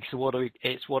economics,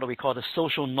 is what we call the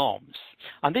social norms.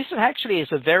 And this actually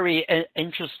is a very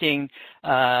interesting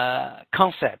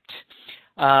concept.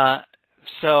 For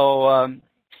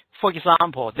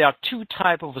example, there are two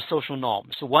types of social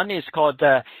norms. One is called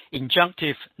the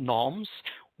injunctive norms,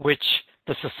 which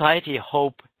the society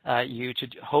hope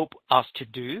us to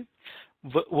do,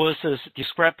 versus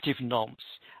descriptive norms,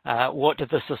 what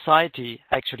the society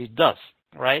actually does.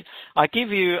 Right? I'll give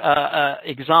you an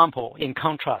example in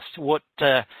contrast. What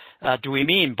do we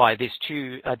mean by these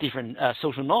two different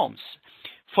social norms?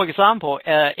 For example,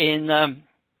 in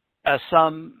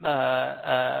some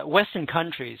Western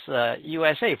countries,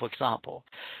 USA, for example,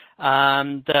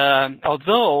 and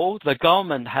although the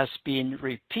government has been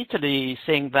repeatedly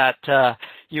saying that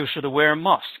you should wear a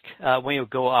mask when you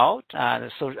go out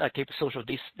and keep social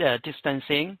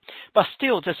distancing, but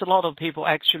still there's a lot of people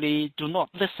actually do not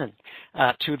listen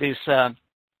to this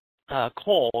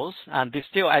calls, and they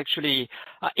still actually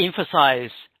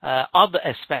emphasize other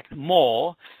aspects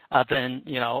more than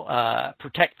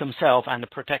protect themselves and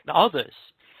protect others.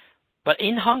 But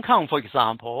in Hong Kong, for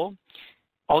example,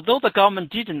 although the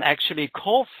government didn't actually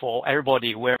call for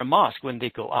everybody wear a mask when they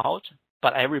go out,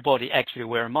 but everybody actually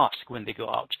wear a mask when they go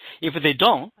out. If they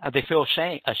don't, they feel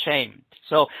ashamed.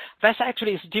 So that's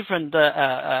actually a different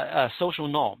social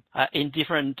norm in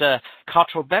different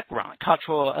cultural background,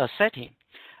 cultural setting.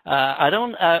 I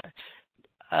don't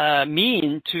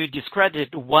mean to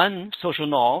discredit one social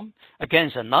norm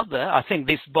against another. I think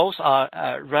these both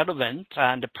are relevant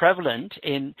and prevalent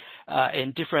in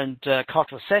different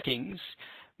cultural settings.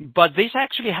 But this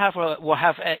actually will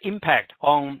have an impact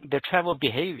on their travel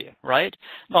behavior, right?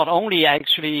 Not only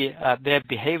actually their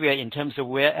behavior in terms of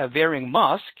wearing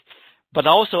mask, but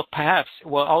also perhaps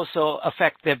will also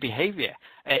affect their behavior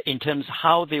in terms of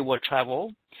how they will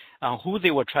travel, who they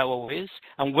will travel with,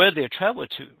 and where they travel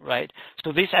to, right?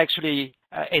 So this actually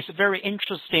is a very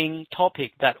interesting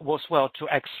topic that was well to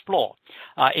explore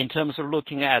in terms of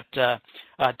looking at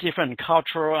different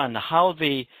culture and how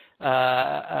they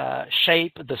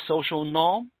shape the social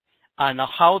norm, and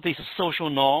how these social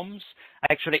norms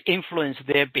actually influence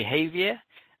their behavior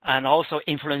and also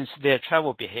influence their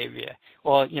travel behavior,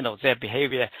 or their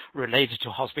behavior related to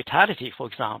hospitality, for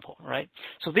example, right?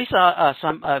 So these are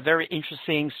some very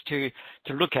interesting things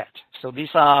to look at. So these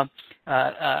are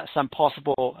some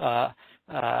possible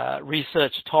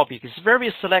research topic. It's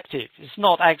very selective. It's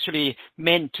not actually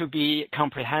meant to be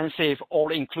comprehensive,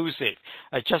 all-inclusive.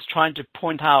 Just trying to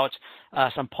point out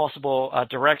some possible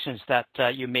directions that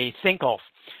you may think of.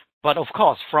 But of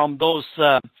course, from those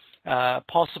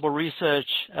possible research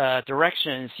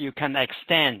directions, you can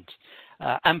extend,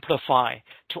 amplify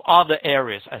to other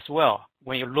areas as well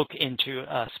when you look into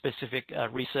specific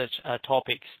research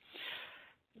topics.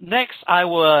 Next, I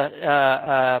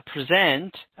will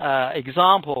present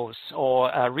examples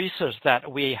or research that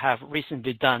we have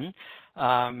recently done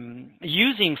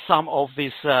using some of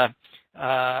these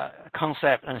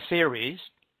concepts and theories.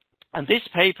 And this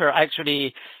paper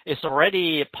actually is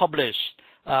already published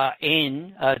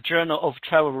in a Journal of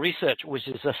Travel Research, which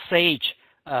is a SAGE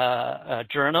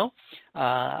journal,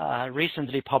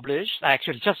 recently published,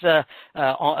 actually just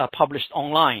published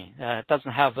online. It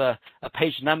doesn't have a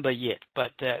page number yet,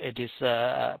 but it is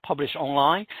published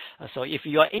online. So if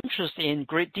you are interested in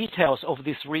great details of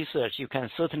this research, you can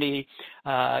certainly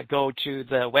go to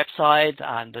the website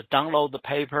and download the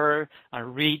paper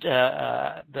and read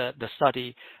the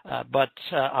study. But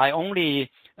I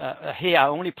only here I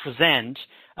only present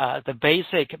the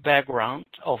basic background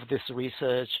of this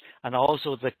research and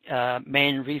also the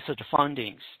main research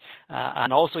findings,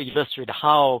 and also illustrate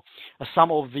how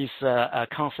some of these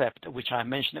concepts, which I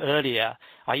mentioned earlier,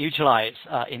 are utilized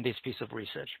in this piece of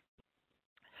research.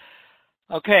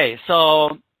 Okay,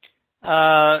 so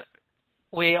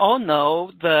we all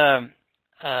know the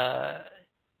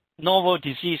novel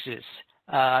diseases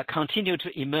continue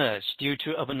to emerge due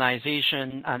to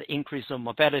urbanization and increase of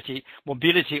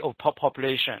mobility of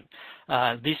population.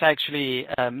 These actually,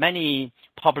 many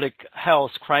public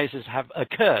health crises have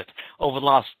occurred over the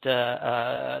last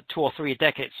 2 or 3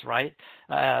 decades, right?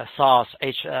 SARS,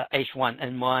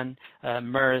 H1N1,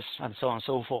 MERS, and so on and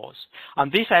so forth.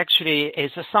 And this actually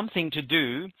is something to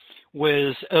do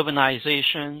with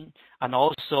urbanization and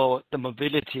also the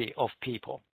mobility of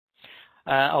people.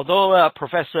 Although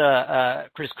Professor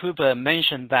Chris Cooper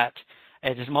mentioned that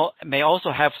it may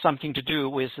also have something to do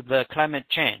with the climate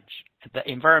change, the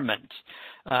environment,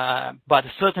 but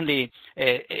certainly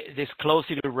this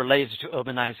closely relates to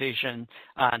urbanization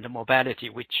and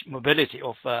mobility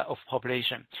of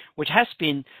population, which has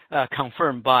been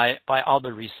confirmed by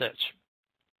other research.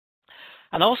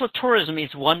 And also tourism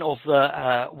is one of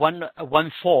the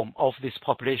one form of this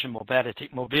population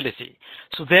mobility.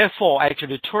 So therefore,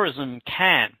 actually, tourism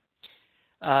can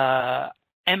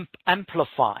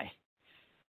amplify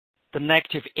the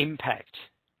negative impact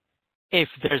if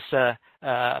there's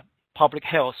a public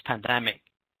health pandemic,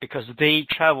 because they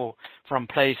travel from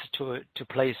place to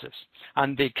places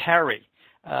and they carry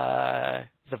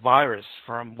the virus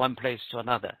from one place to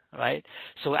another, right?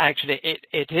 So actually,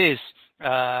 it is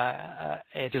a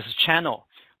channel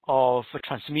of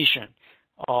transmission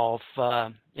of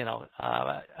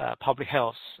public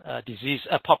health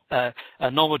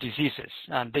novel diseases,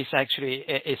 and this actually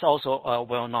is also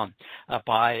well known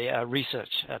by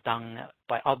research done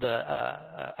by other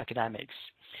academics.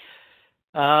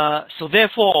 So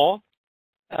therefore,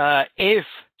 if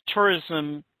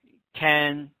tourism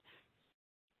can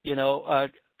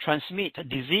transmit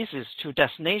diseases to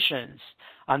destinations,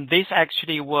 and this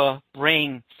actually will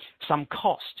bring some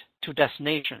cost to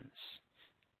destinations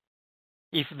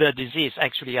if the disease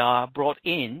actually are brought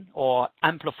in or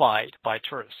amplified by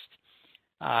tourists,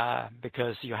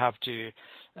 because you have to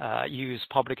use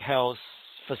public health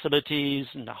facilities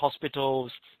and the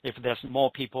hospitals if there's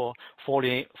more people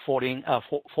falling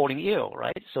ill,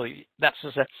 right? So that's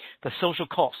the social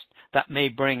cost that may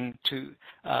bring to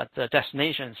the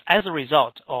destinations as a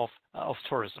result of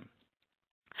tourism.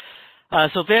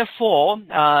 So therefore,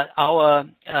 our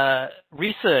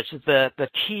research, the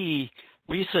key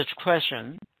research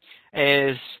question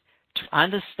is to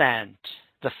understand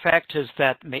the factors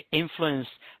that may influence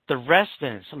the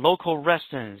local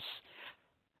residents'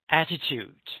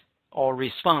 attitude or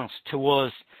response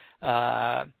towards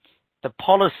the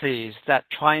policies that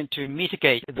trying to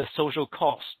mitigate the social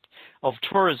cost of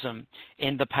tourism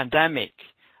in the pandemic.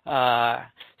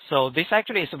 So this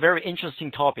actually is a very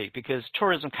interesting topic, because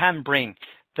tourism can bring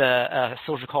the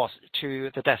social cost to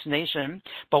the destination,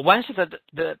 but once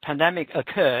the pandemic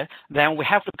occurs, then we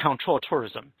have to control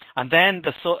tourism, and then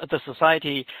the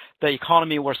society, the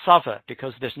economy will suffer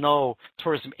because there's no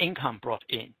tourism income brought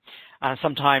in, and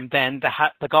sometimes then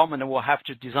the government will have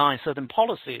to design certain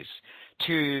policies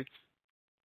to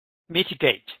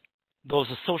mitigate those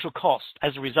social costs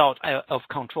as a result of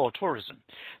controlled tourism.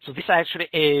 So this actually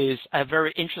is a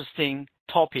very interesting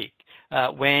topic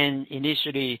when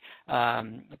initially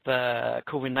the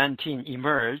COVID-19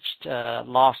 emerged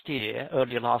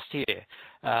early last year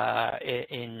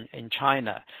in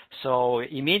China. So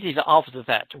immediately after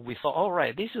that, we thought, all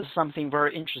right, this is something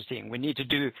very interesting. We need to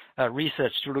do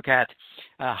research to look at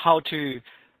how to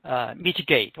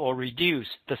mitigate or reduce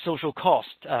the social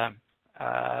cost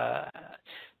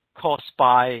caused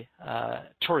by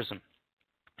tourism.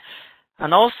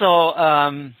 And also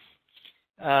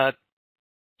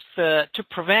to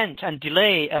prevent and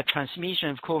delay transmission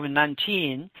of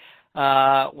COVID-19,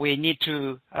 we need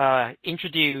to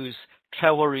introduce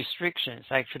travel restrictions.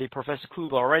 Actually, Professor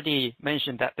Cooper already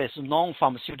mentioned that there's a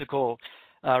non-pharmaceutical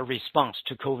response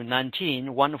to COVID-19,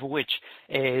 one of which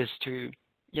is to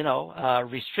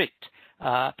restrict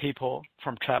people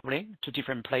from traveling to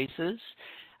different places,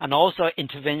 and also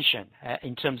intervention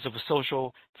in terms of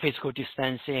social physical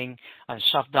distancing and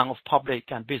shutdown of public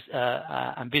and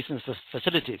business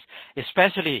facilities,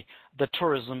 especially the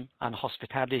tourism and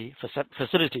hospitality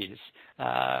facilities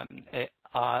are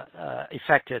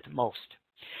affected most.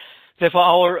 Therefore,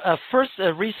 our first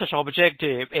research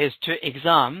objective is to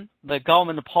examine the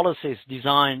government policies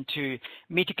designed to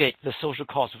mitigate the social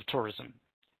cost of tourism,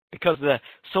 because the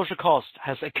social cost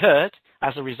has occurred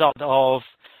as a result of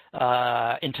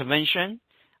intervention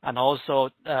and also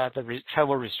the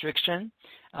travel restriction.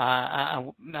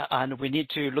 And we need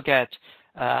to look at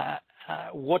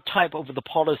what type of the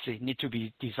policy need to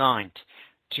be designed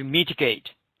to mitigate,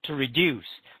 to reduce,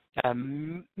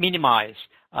 minimize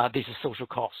these social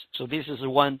costs. So this is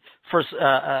one first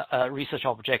research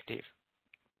objective.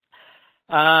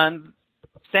 And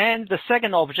then the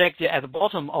second objective at the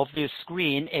bottom of this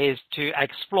screen is to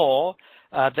explore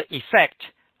the effect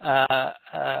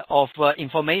of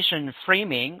information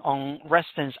framing on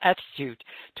residents' attitude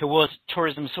towards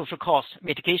tourism social cost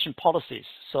mitigation policies.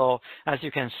 So as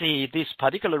you can see, this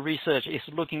particular research is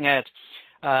looking at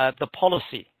the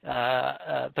policy,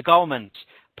 the government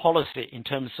policy in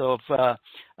terms of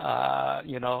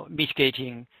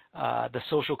mitigating the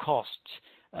social costs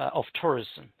of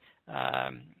tourism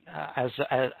as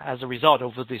a result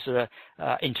of these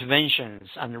interventions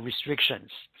and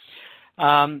restrictions.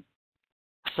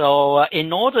 So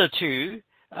in order to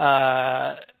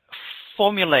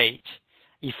formulate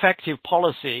effective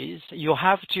policies, you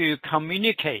have to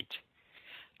communicate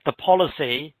the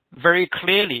policy very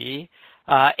clearly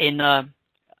in a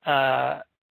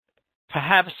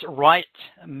perhaps right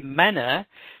manner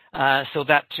so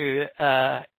that to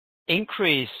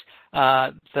increase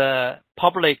the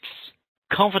public's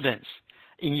confidence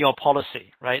in your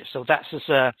policy, right? So that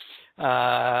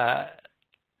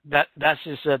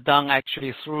is done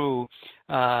actually through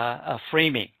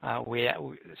framing.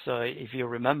 So if you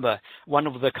remember, one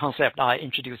of the concepts I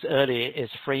introduced earlier is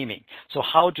framing. So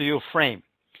how do you frame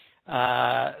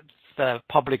the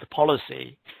public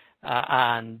policy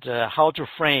and how to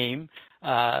frame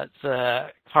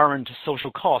the current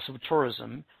social costs of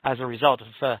tourism as a result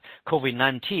of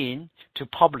COVID-19 to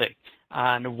public,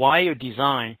 and why you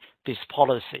design this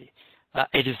policy.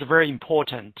 It is very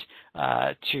important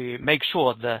to make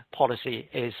sure the policy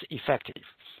is effective.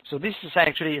 So this is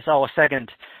actually our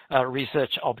second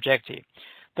research objective.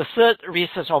 The third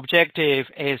research objective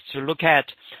is to look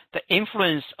at the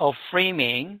influence of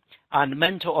framing and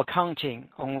mental accounting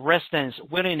on residents'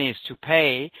 willingness to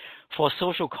pay for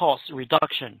social cost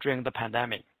reduction during the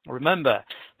pandemic. Remember,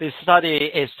 this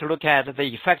study is to look at the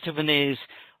effectiveness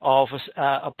of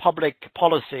a public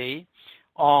policy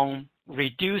on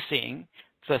reducing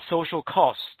the social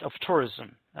cost of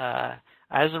tourism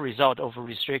as a result of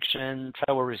restriction,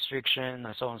 travel restriction,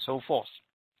 and so on and so forth.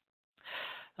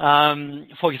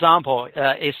 For example,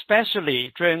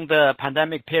 especially during the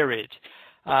pandemic period,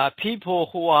 people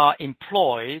who are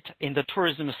employed in the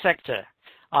tourism sector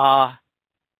are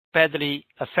badly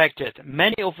affected.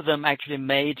 Many of them actually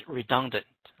made redundant,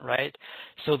 right?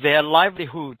 So their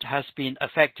livelihood has been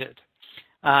affected.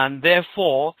 And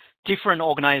therefore, different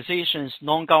organizations,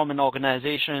 non-government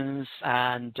organizations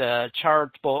and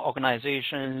charitable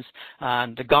organizations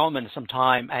and the government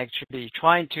sometimes actually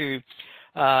trying to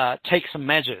take some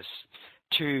measures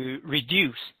to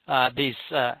reduce these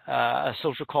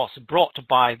social costs brought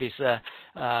by these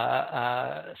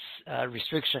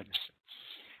restrictions.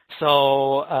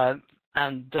 So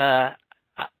and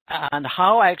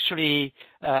how actually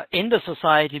in the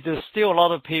society there's still a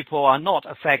lot of people are not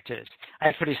affected.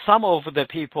 Actually, some of the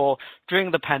people during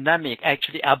the pandemic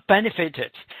actually are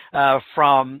benefited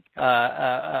from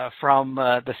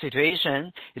the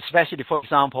situation, especially, for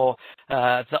example,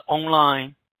 the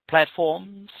online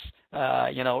platforms,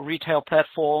 retail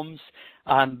platforms,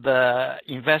 and the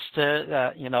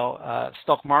investor,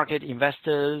 stock market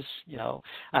investors,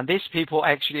 and these people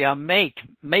actually are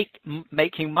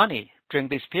making money during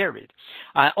this period.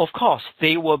 Of course,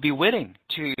 they will be willing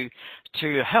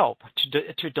to help,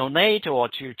 to donate or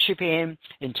to chip in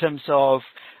terms of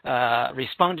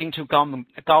responding to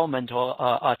government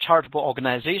or charitable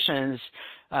organizations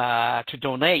to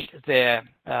donate their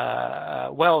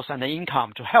wealth and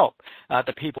income to help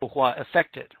the people who are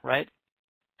affected, right?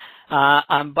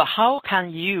 But how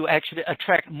can you actually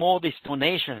attract more of these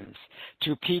donations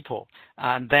to people?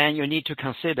 And then you need to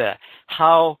consider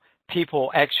how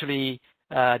people actually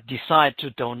decide to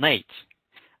donate.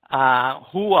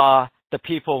 Who are the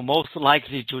people most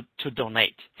likely to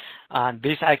donate? And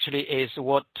this actually is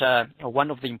what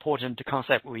one of the important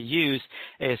concepts we use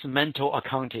is mental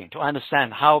accounting, to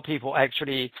understand how people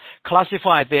actually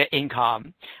classify their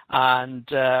income and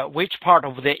which part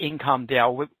of their income they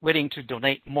are willing to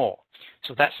donate more.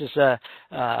 So that is a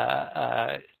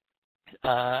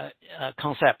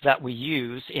concept that we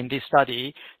use in this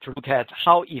study to look at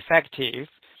how effective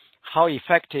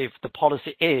the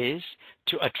policy is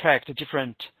to attract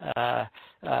different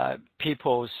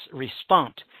people's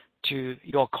response to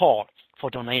your call for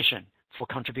donation, for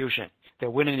contribution,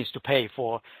 their willingness to pay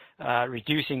for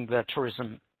reducing the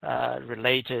tourism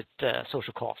related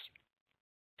social costs.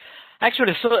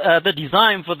 Actually, so the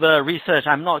design for the research,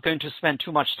 I'm not going to spend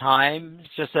too much time,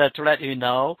 just to let you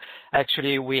know.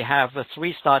 Actually, we have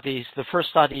 3 studies. The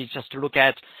first study is just to look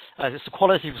at, it's a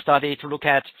qualitative study to look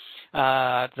at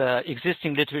the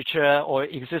existing literature or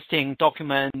existing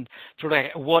document to look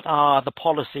at what are the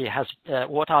policies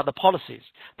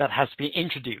that has been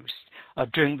introduced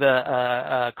during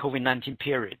the COVID-19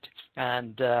 period,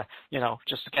 and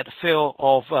just to get a feel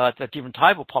of the different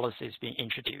type of policies being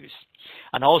introduced,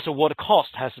 and also what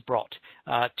cost has brought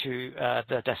to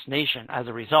the destination as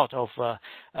a result of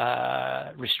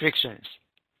restrictions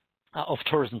of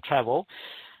tourism travel.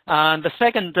 And the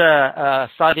second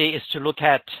study is to look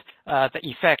at the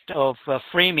effect of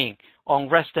framing on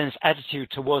residents' attitude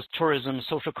towards tourism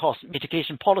social cost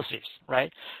mitigation policies,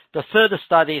 right? The third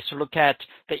study is to look at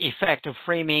the effect of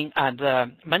framing and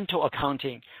mental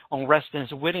accounting on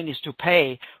residents' willingness to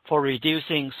pay for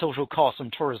reducing social costs on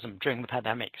tourism during the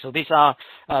pandemic. So these are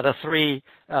the 3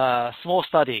 small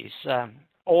studies,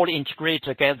 all integrated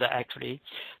together, actually.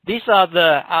 These are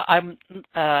the,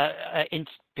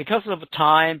 because of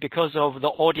time, because of the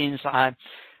audience,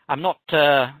 I'm not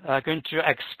going to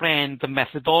explain the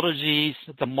methodologies,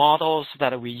 the models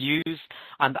that we use,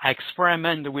 and the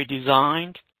experiment we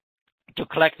designed to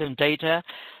collect the data,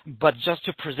 but just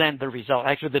to present the result.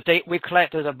 Actually, the data we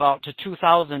collected about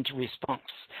 2,000 response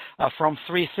from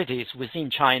 3 cities within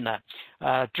China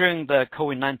during the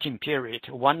COVID-19 period.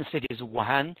 One city is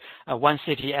Wuhan, one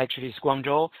city actually is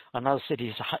Guangzhou, another city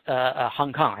is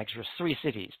Hong Kong, actually 3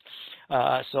 cities.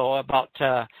 So about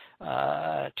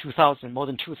 2,000, more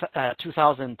than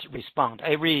 2,000 respond.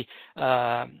 Every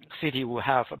city will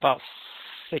have about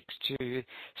 600 to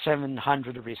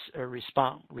 700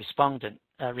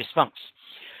 response.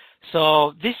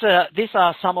 So these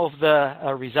are some of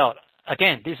the results.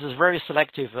 Again, this is very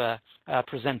selective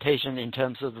presentation in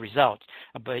terms of the results.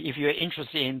 But if you're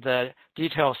interested in the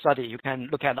detailed study, you can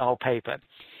look at our paper.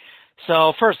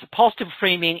 So first, positive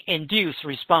framing induced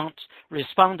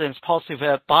respondents'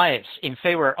 positive bias in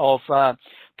favor of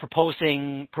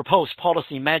proposed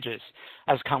policy measures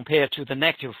as compared to the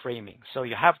negative framing. So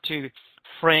you have to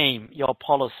frame your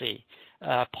policy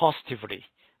positively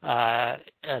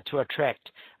to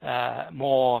attract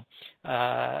more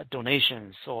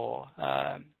donations or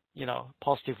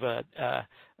positive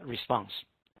response.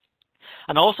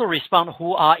 And also respond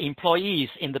who are employees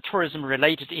in the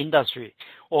tourism-related industry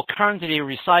or currently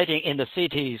residing in the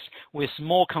cities with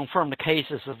more confirmed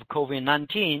cases of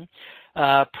COVID-19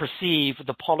 perceive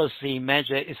the policy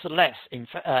measure is less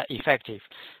effective.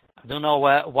 I don't know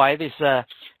why this is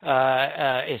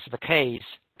the case,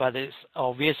 but it's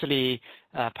obviously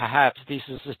perhaps this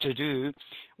is to do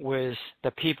with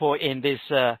the people in this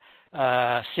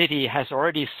city has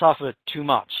already suffered too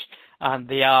much, and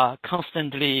they are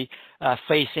constantly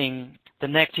facing the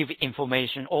negative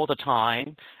information all the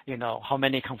time, how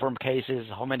many confirmed cases,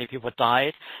 how many people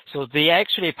died. So they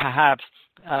actually perhaps,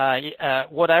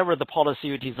 whatever the policy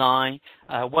you design,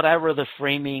 whatever the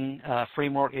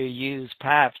framework you use,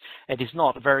 perhaps it is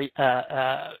not very,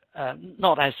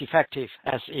 not as effective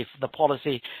as if the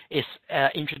policy is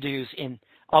introduced in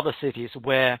other cities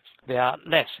where there are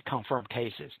less confirmed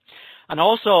cases. And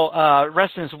also,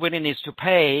 residents' willingness to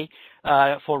pay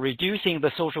for reducing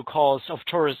the social costs of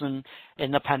tourism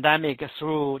in the pandemic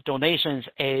through donations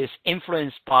is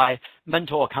influenced by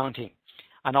mental accounting.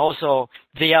 And also,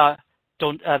 they are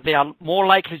more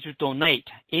likely to donate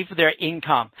if their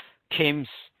income comes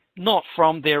not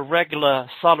from their regular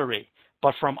salary,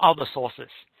 but from other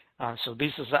sources. So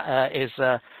this is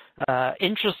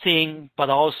interesting, but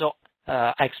also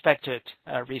expected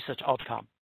research outcome.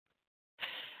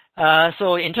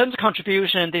 So in terms of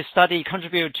contribution, this study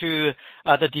contributed to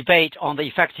the debate on the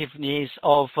effectiveness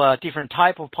of different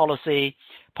type of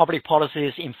public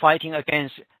policies in fighting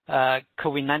against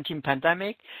COVID-19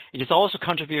 pandemic. It has also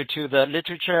contributed to the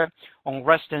literature on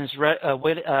residents'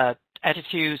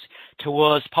 attitudes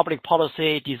towards public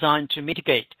policy designed to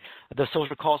mitigate the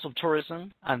social cost of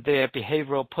tourism and their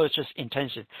behavioral purchase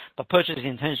intention. But purchase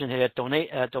intention here,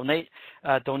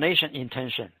 donation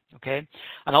intention. Okay,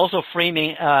 and also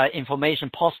framing information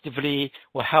positively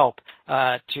will help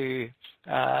to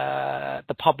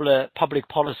the public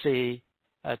policy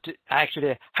to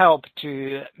actually help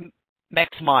to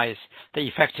maximize the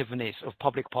effectiveness of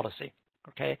public policy.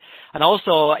 Okay, and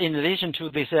also in addition to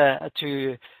this,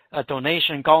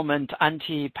 donation, government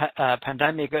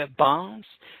anti-pandemic bonds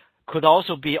could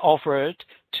also be offered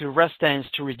to residents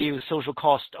to reduce social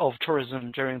cost of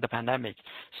tourism during the pandemic.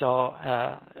 So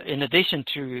in addition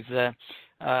to the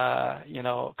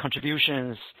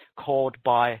contributions called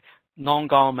by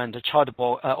non-government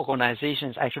charitable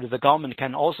organizations, actually the government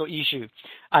can also issue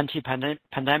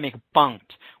anti-pandemic bond,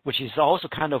 which is also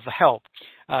kind of help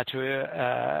to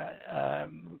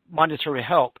monetary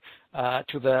help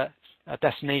to the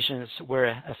destinations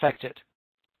were affected.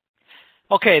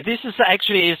 Okay, this is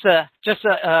actually just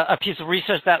a piece of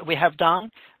research that we have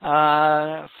done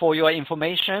for your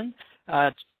information,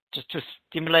 just to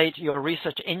stimulate your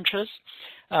research interest.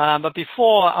 But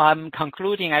before I'm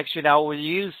concluding, actually, I will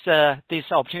use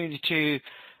this opportunity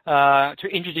to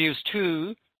introduce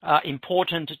two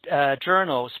important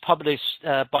journals published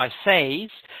by SAGE.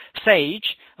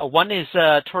 One is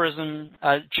Tourism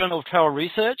Journal of Travel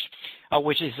Research,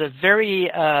 which is a very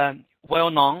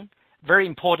well-known, very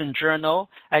important journal.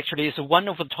 Actually, it's one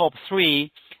of the top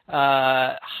 3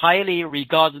 highly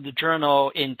regarded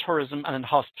journal in tourism and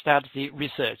hospitality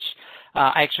research.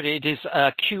 Actually, it is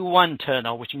a Q1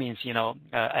 journal, which means,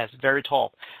 as very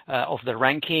top of the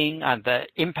ranking, and the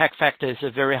impact factor is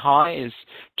very high. Is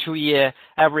 2-year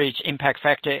average impact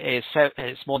factor is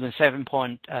more than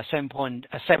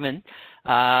 7.7,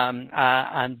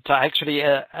 and actually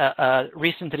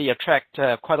recently attract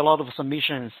quite a lot of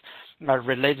submissions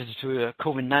related to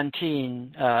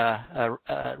COVID-19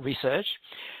 research.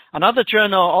 Another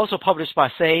journal also published by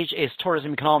SAGE is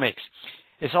Tourism Economics.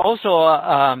 It's also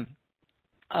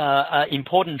an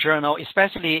important journal,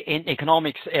 especially in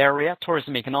economics area,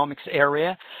 tourism economics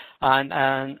area,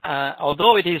 and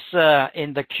although it is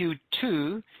in the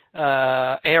Q2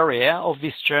 area of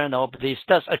this journal, but this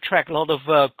does attract a lot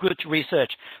of good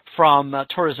research from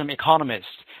tourism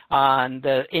economists. And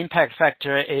the impact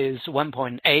factor is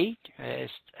 1.8,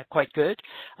 it's quite good.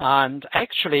 And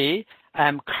actually,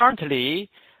 currently,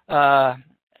 I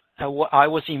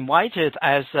was invited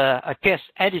as a guest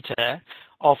editor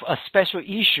of a special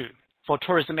issue for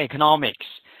tourism economics.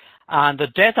 And the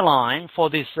deadline for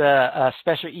this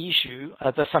special issue,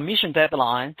 the submission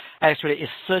deadline, actually is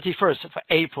 31st of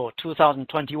April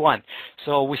 2021.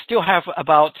 So we still have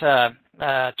about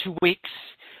 2 weeks,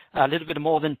 a little bit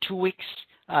more than 2 weeks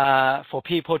for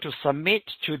people to submit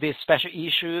to this special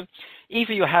issue. If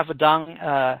you have done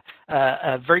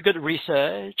a very good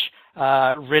research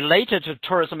related to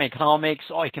tourism economics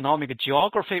or economic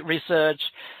geography research,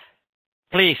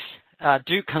 please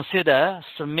do consider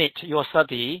submit your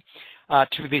study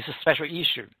to this special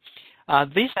issue.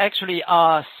 These actually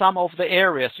are some of the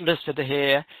areas listed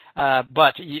here,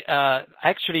 but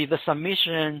actually the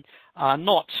submission are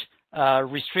not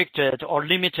restricted or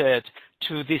limited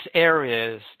to these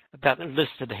areas that are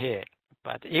listed here.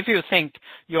 But if you think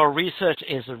your research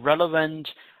is relevant,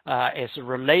 is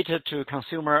related to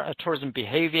consumer tourism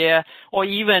behavior, or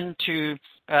even to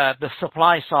the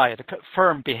supply side,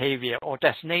 firm behavior, or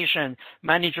destination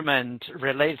management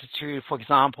related to, for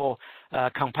example,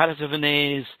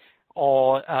 competitiveness,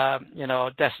 or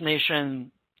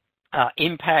destination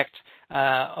impact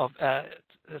of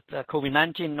the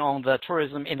COVID-19 on the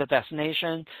tourism in the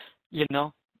destination,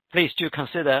 please do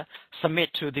consider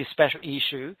submit to this special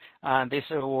issue. This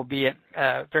will be a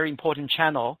very important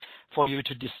channel for you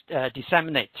to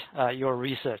disseminate your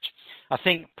research. I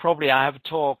think probably I have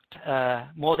talked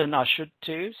more than I should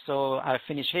do, so I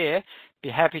finish here. Be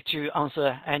happy to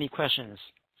answer any questions.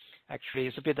 Actually,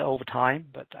 it's a bit over time,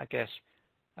 but I guess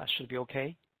that should be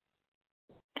okay.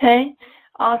 Okay.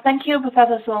 Thank you,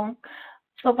 Professor Song.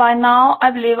 So by now, I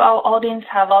believe our audience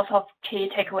have lots of key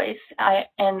takeaways.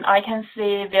 And I can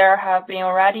see there have been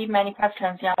already many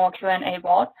questions in our Q&A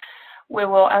board. We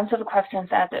will answer the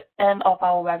questions at the end of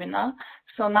our webinar.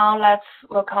 So now let's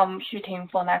welcome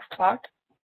Xuting for next part.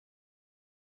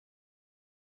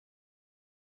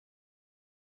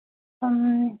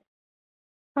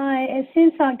 Hi,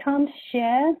 since I can't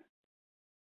share,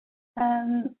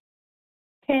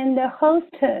 can the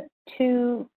host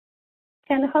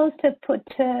put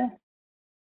yeah,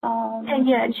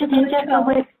 Xuting,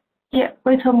 just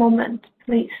wait a moment,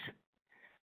 please.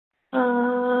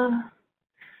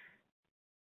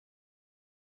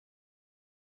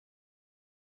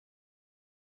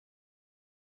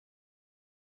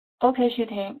 Okay,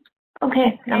 Xuting.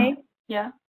 Okay.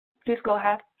 Yeah, please go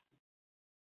ahead.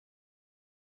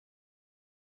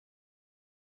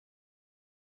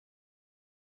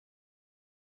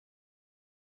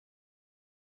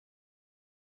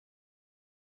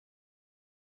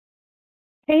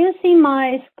 Can you see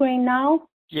my screen now?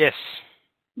 Yes.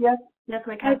 Yes,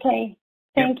 we can. Okay,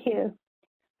 thank you.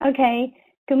 Okay,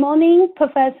 good morning,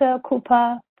 Professor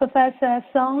Cooper, Professor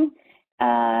Song.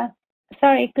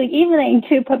 Good evening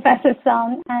to Professor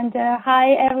Song, and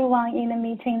hi everyone in the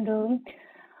meeting room.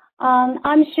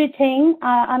 I'm Xuting.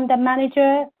 I'm the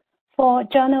manager for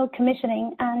journal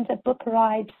commissioning and book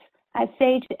rights at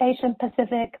SAGE Asian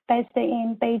Pacific based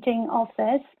in Beijing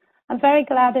office. I'm very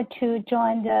glad to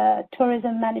join the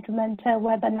tourism management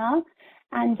webinar.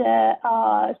 And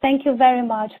thank you very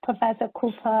much, Professor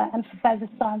Cooper and Professor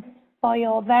Song, for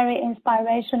your very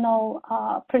inspirational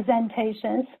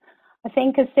presentations. I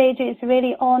think SAGE is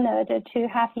really honored to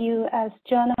have you as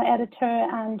journal editor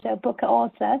and book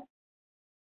author.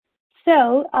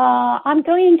 So I'm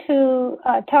going to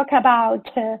talk about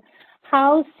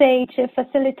how SAGE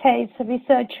facilitates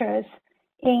researchers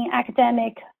in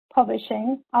academic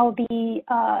publishing. I'll be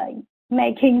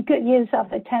making good use of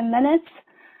the 10 minutes.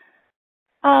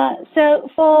 So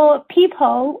for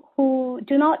people who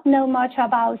do not know much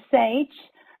about SAGE,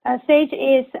 SAGE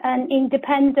is an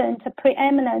independent,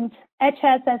 preeminent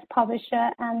HSS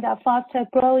publisher and a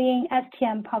faster-growing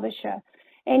STM publisher.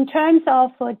 In terms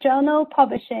of journal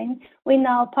publishing, we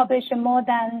now publish more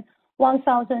than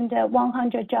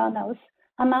 1,100 journals,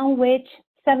 among which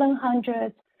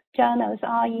 700 journals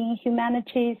are in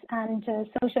humanities and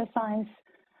social science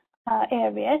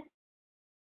area.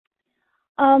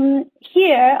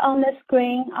 Here on the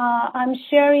screen, I'm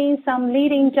sharing some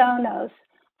leading journals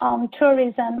on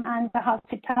tourism and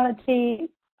hospitality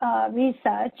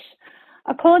research.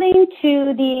 According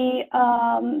to the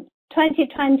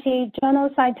 2020 Journal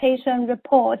Citation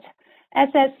Report,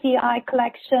 SSCI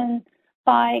collection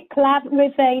by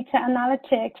Collaborate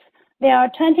Analytics, there are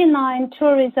 29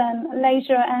 tourism,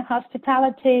 leisure, and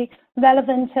hospitality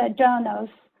relevant journals.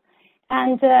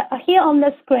 And here on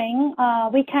the screen,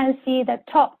 we can see the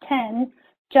top 10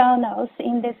 journals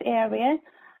in this area.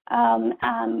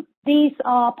 These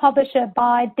are published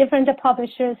by different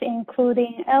publishers,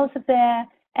 including Elsevier,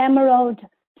 Emerald,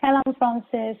 Taylor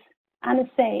Francis, and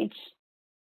SAGE.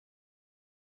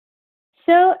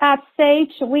 So at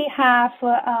SAGE, we have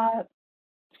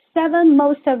 7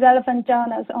 most relevant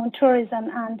journals on tourism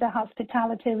and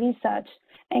hospitality research,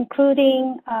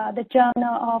 including the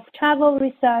Journal of Travel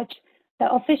Research,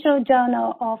 the Official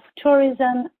Journal of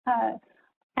Tourism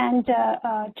and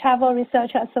Travel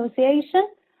Research Association,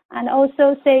 and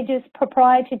also SAGE's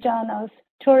proprietary journals,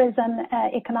 Tourism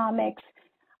Economics.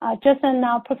 Just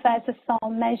now, Professor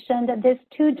Song mentioned these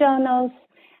 2 journals,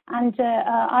 and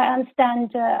I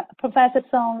understand Professor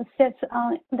Song sits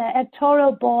on the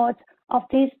editorial board of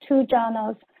these 2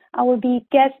 journals. I will be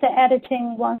guest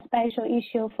editing one special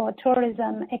issue for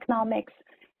Tourism Economics.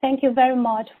 Thank you very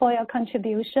much for your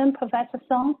contribution, Professor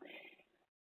Song.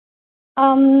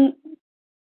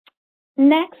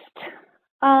 Next,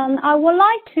 I would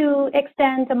like to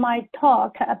extend my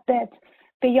talk a bit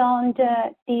beyond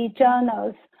the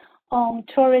journals on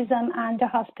tourism and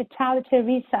hospitality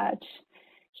research.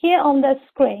 Here on the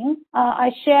screen,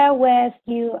 I share with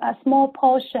you a small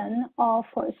portion of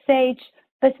SAGE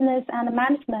business and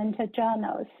management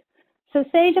journals. So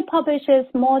SAGE publishes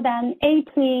more than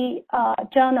 80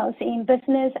 journals in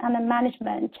business and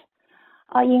management,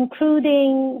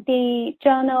 including the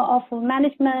Journal of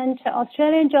Management,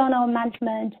 Australian Journal of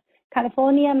Management,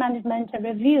 California Management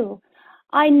Review.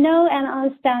 I know and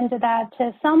understand that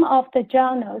some of the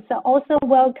journals also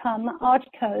welcome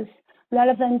articles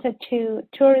relevant to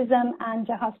tourism and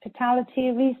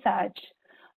hospitality research.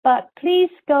 But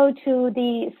please go to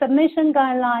the submission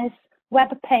guidelines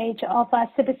webpage of a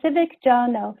specific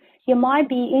journal you might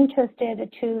be interested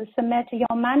to submit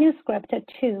your manuscript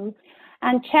to,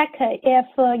 and check if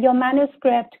your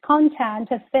manuscript content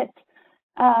fits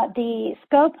the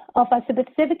scope of a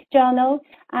specific journal,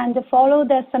 and follow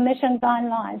the submission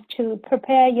guidelines to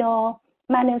prepare your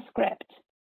manuscript.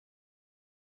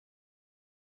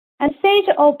 And SAGE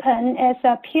Open is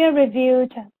a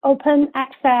peer-reviewed,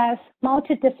 open-access,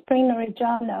 multidisciplinary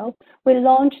journal we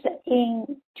launched in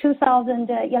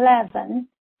 2011.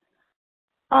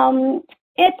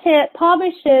 It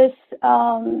publishes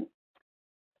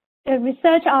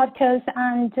research articles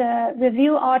and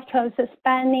review articles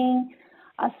spanning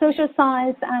social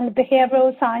science and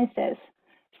behavioral sciences.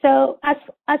 So as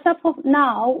of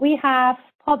now, we have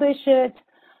published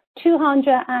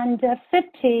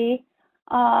 250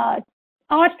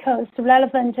 articles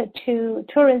relevant to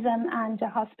tourism and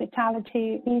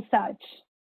hospitality research.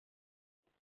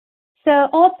 So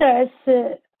authors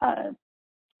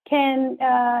can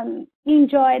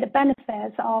enjoy the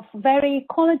benefits of very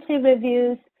quality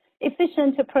reviews,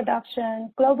 efficient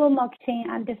production, global marketing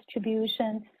and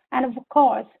distribution, and of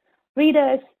course,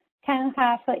 readers can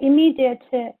have immediate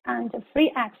and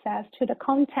free access to the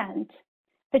content.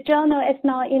 The journal is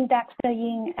now indexed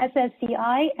in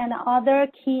SSCI and other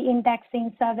key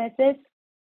indexing services.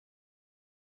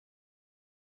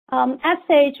 At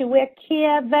SAGE, we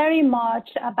care very much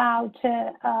about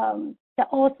the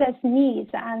author's needs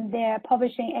and their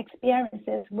publishing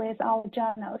experiences with our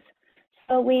journals.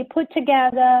 So we put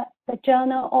together the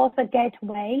Journal Author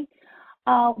Gateway,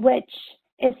 which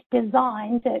is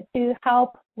designed to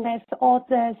help with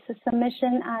authors'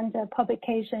 submission and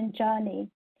publication journey.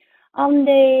 On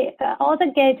the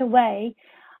Author Gateway,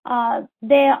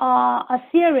 there are a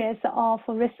series of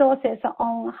resources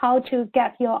on how to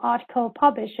get your article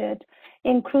published,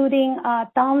 including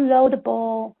a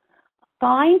downloadable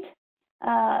guide,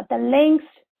 the links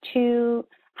to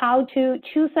how to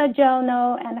choose a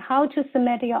journal and how to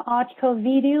submit your article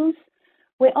videos.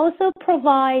 We also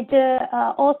provide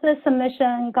author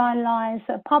submission guidelines,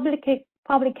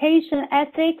 publication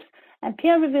ethics, and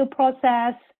peer review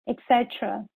process,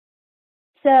 etc.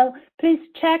 So please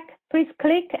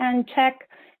click and check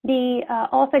the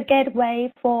Author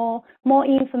Gateway for more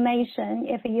information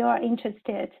if you are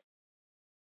interested.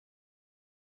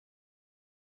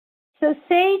 So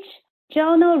SAGE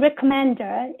Journal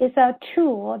Recommender is a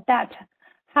tool that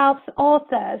helps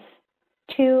authors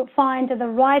to find the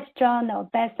right journal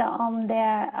based on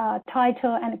their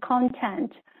title and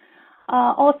content.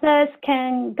 Authors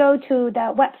can go to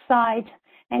the website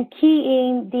and key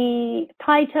in the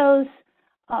titles,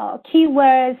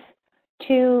 keywords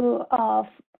to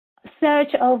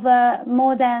search over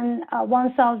more than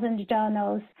 1,000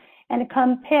 journals and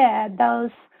compare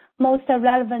those most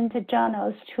relevant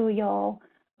journals to your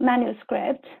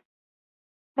manuscript.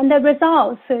 And the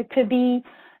results could be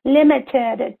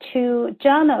limited to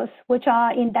journals which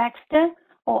are indexed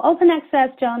or open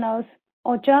access journals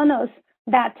or journals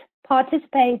that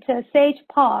participate SAGE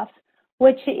Path,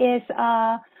 which is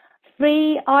a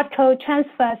free article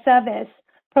transfer service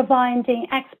providing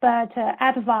expert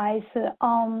advice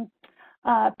on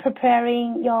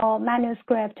preparing your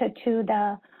manuscript to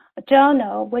the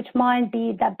journal, which might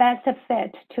be the best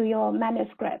fit to your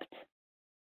manuscript.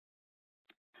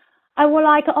 I would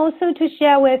like also to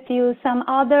share with you some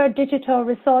other digital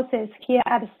resources here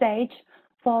at SAGE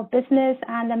for business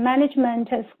and management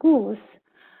schools,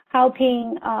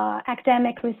 helping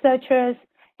academic researchers,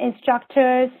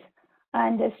 instructors,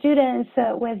 and students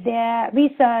with their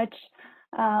research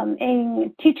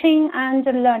in teaching and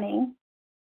learning.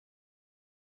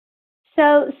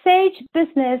 So SAGE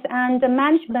Business and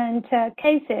Management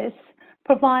Cases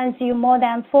provides you more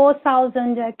than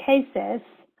 4,000 cases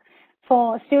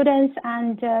for students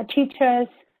and teachers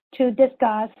to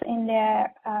discuss in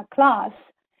their class.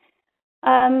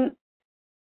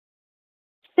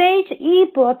 SAGE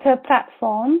ebook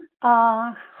platform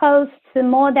hosts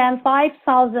more than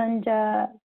 5,000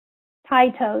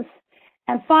 titles,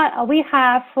 and we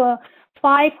have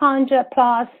 500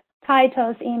 plus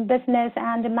titles in business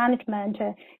and management.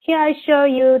 Here I show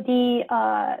you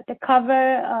the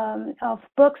cover of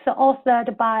books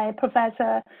authored by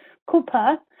Professor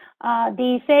Cooper.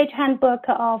 The SAGE Handbook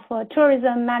of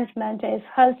Tourism Management is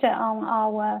hosted on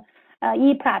our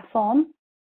e-platform.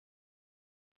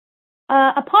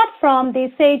 Apart from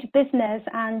the SAGE Business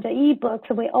and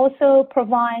ebooks, we also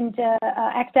provide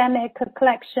academic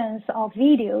collections of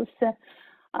videos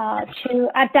to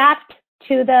adapt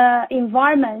to the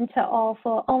environment of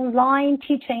online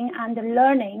teaching and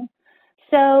learning.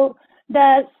 So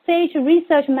the SAGE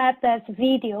Research Methods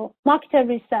video, market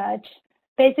research,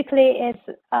 basically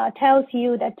tells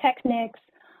you the techniques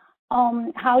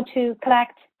on how to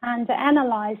collect and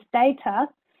analyze data.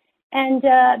 And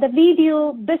the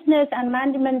video business and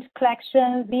management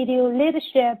collection, video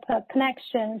leadership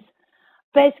connections,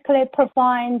 basically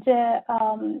provide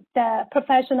the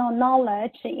professional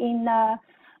knowledge in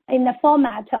the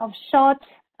format of short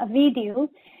video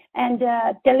and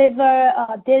deliver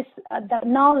the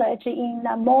knowledge in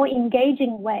a more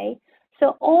engaging way.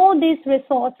 So all these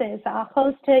resources are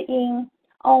hosted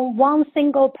on one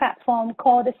single platform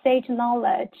called SAGE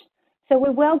Knowledge. So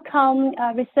we welcome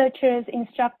researchers,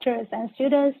 instructors, and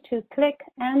students to click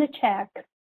and check.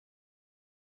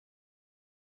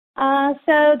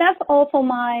 So that's all for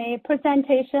my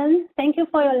presentation. Thank you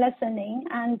for your listening.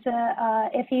 And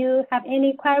if you have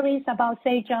any queries about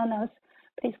SAGE journals,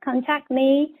 please contact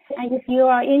me. And if you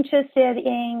are interested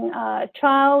in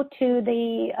trial to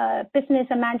the business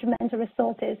and management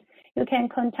resources, you can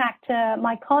contact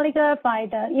my colleague via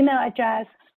the email address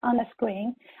on the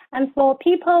screen. And for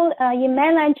people in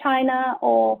mainland China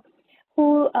or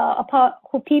who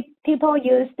people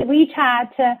use the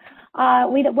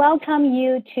WeChat, we'd welcome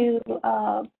you to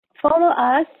follow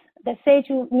us, the SAGE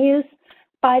News,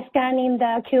 by scanning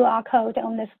the QR code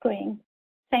on the screen.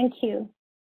 Thank you.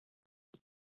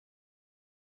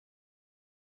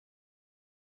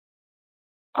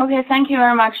 Okay, thank you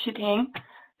very much, Xuting.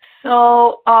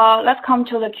 So let's come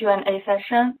to the Q&A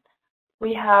session.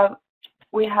 We have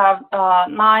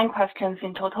 9 questions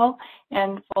in total,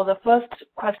 and for the first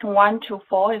question 1 to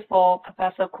 4 is for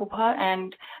Professor Cooper,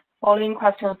 and following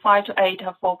questions 5 to 8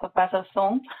 are for Professor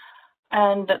Song,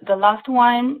 and the last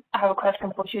one I have a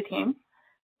question for Xuting.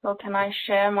 So can I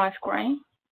share my screen?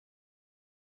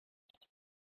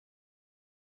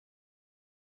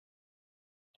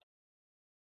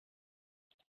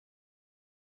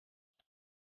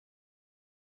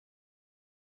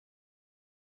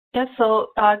 Yes,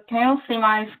 so can you see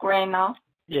my screen now?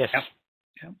 Yes.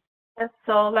 Yep. Yes,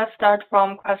 so let's start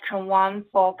from question 1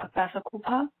 for Professor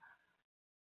Cooper.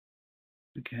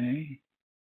 Okay.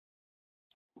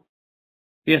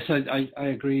 Yes, I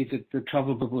agree that the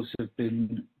travel bubbles have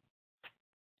been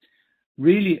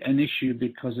really an issue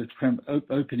because of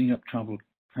opening up travel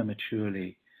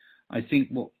prematurely. I think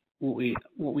what we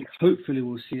hopefully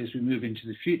will see as we move into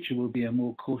the future will be a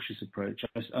more cautious approach.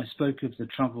 I spoke of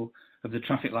the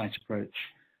traffic light approach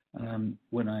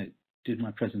when I did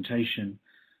my presentation,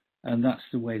 and that's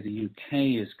the way the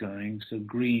UK is going. So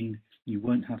green, you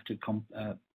won't have to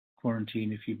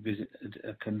quarantine if you visit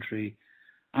a country.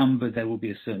 Amber, there will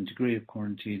be a certain degree of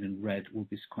quarantine, and red will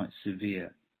be quite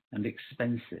severe and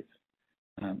expensive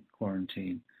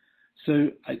quarantine. So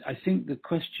I think the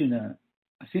question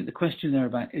there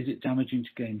about is it damaging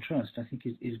to gain trust, I think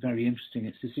is very interesting.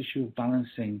 It's this issue of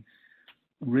balancing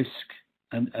risk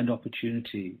and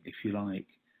opportunity, if you like.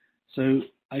 So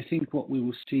I think what we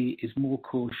will see is more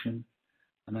caution,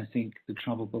 and I think the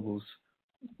travel bubbles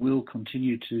will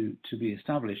continue to be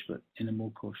established, but in a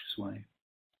more cautious way.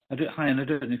 Hyan, I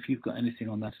don't know if you've got anything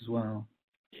on that as well.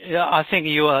 Yeah, I think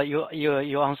you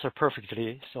answered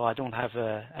perfectly, so I don't have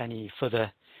any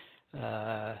further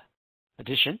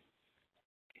addition.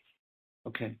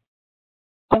 Okay.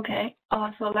 Okay,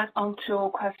 so let's on to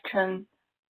question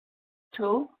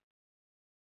 2.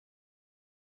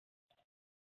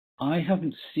 I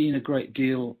haven't seen a great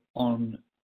deal on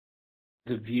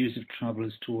the views of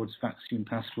travellers towards vaccine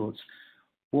passports.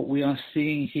 What we are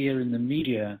seeing here in the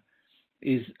media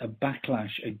is a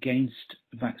backlash against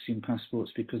vaccine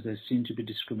passports because they seem to be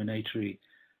discriminatory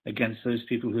against those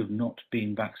people who have not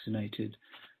been vaccinated.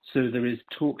 So there is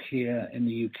talk here in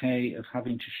the UK of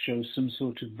having to show some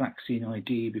sort of vaccine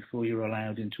ID before you're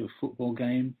allowed into a football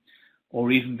game,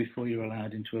 or even before you're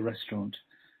allowed into a restaurant.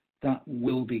 That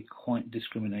will be quite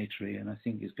discriminatory, and I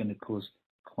think is going to cause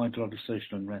quite a lot of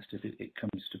social unrest if it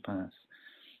comes to pass.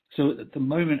 So at the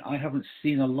moment, I haven't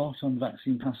seen a lot on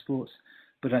vaccine passports,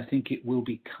 but I think it will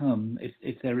become,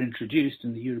 if they're introduced,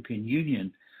 and the European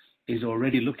Union is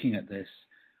already looking at this,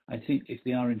 I think if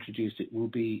they are introduced, it will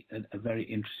be a very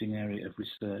interesting area of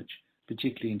research,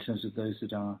 particularly in terms of those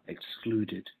that are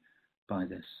excluded by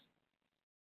this.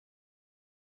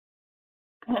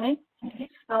 Okay,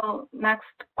 so next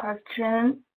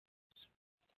question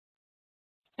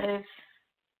is,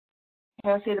 can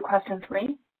you see the question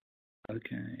 3?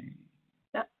 Okay.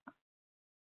 Yep.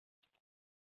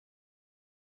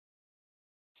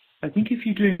 I think if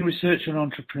you're doing research on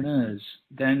entrepreneurs,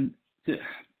 then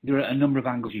there are a number of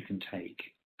angles you can take.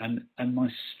 And my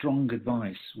strong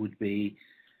advice would be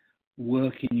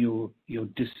work in your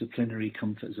disciplinary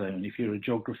comfort zone. If you're a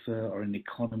geographer or an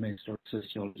economist or a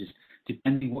sociologist,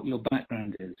 depending what your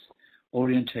background is,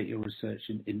 orientate your research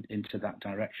into that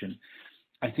direction.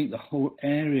 I think the whole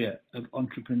area of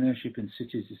entrepreneurship in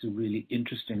cities is a really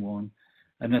interesting one.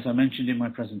 And as I mentioned in my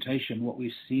presentation, what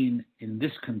we've seen in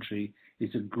this country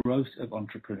is a growth of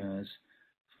entrepreneurs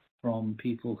from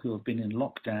people who have been in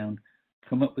lockdown,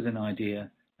 come up with an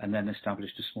idea, and then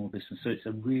established a small business. So it's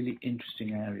a really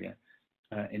interesting area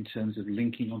in terms of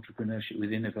linking entrepreneurship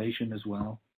with innovation as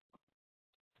well.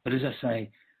 But as I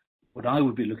say, what I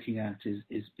would be looking at is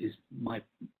my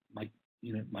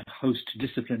host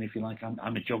discipline, if you like.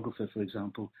 I'm a geographer, for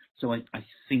example, so I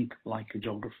think like a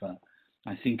geographer.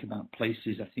 I think about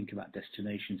places, I think about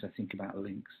destinations, I think about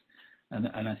links, and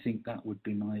I think that would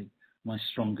be my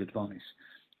strong advice.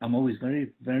 I'm always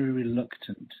very, very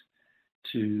reluctant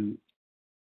to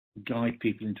guide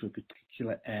people into a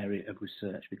particular area of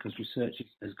research, because research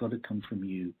has got to come from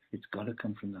you. It's got to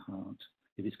come from the heart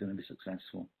if it's going to be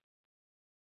successful.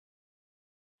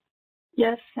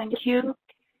 Yes, thank you.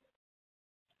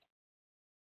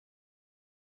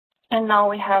 And now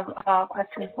we have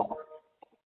question 4.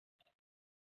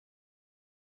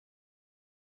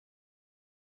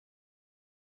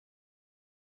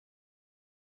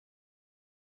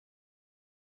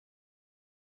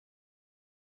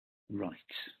 Right.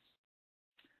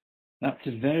 That's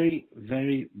a very,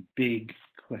 very big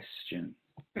question.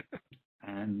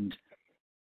 And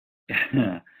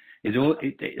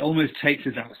it almost takes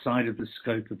us outside of the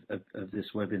scope of this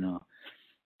webinar.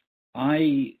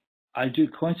 I do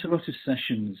quite a lot of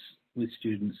sessions with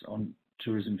students on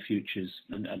tourism futures,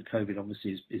 and COVID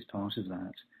obviously is part of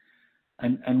that.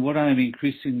 And what I'm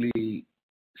increasingly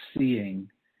seeing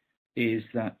is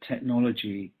that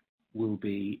technology will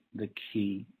be the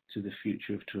key to the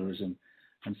future of tourism.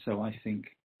 And so I think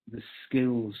the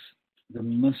skills, the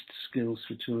must skills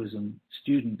for tourism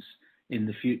students in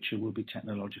the future will be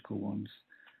technological ones.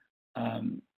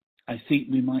 I think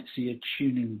we might see a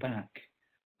tuning back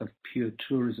of pure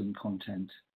tourism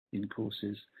content in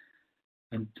courses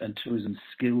and tourism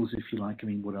skills, if you like. I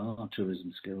mean, what are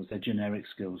tourism skills? They're generic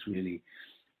skills, really.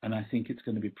 And I think it's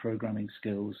going to be programming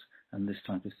skills and this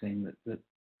type of thing that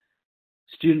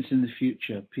students in the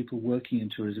future, people working in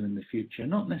tourism in the future,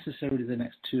 not necessarily the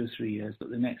next 2 or 3 years, but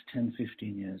the next 10,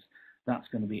 15 years, that's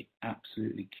going to be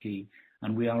absolutely key.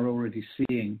 And we are already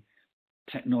seeing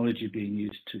technology being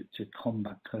used to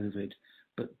combat COVID,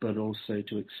 but also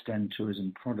to extend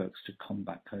tourism products to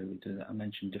combat COVID. I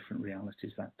mentioned different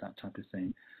realities, that type of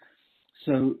thing.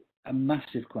 So a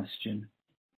massive question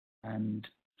and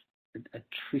a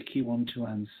tricky one to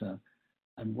answer.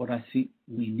 And what I think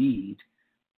we need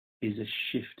is a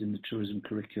shift in the tourism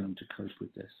curriculum to cope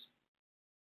with this.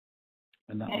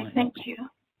 And that might thank you.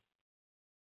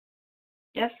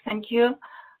 Yes, thank you.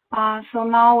 So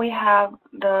now we have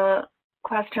the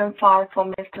question 5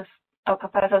 from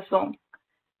Professor Song.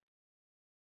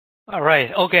 All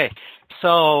right. Okay.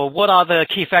 So what are the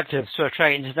key factors to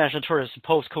attract international tourists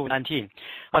post-COVID-19?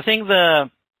 I think the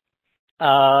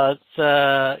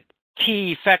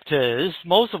key factors,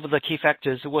 most of the key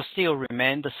factors will still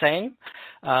remain the same.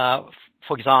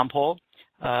 For example,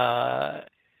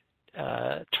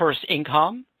 tourist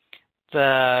income,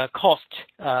 the cost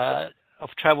of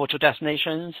travel to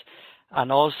destinations,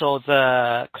 and also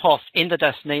the cost in the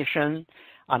destination,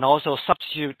 and also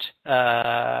substitute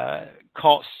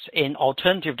costs in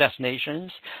alternative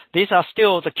destinations. These are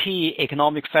still the key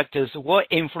economic factors will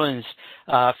influence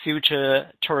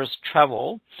future tourist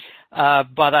travel.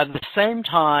 But at the same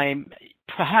time,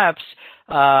 perhaps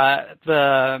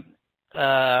the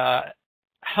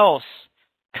health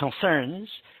concerns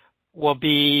will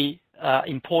be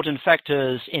important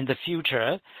factors in the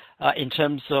future in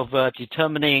terms of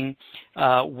determining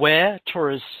where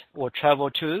tourists will travel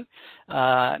to.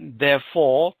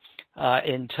 Therefore,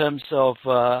 in terms of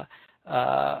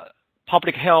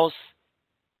public health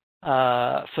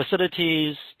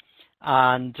facilities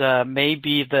and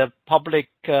maybe the public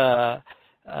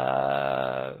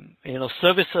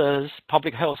services,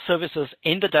 public health services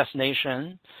in the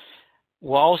destination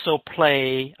will also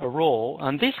play a role,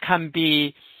 and this can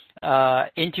be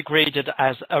integrated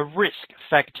as a risk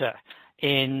factor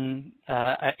in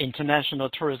international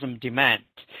tourism demand.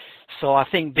 So I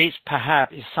think this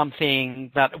perhaps is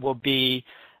something that will be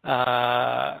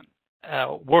worthwhile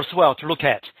to look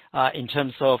at in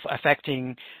terms of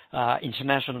affecting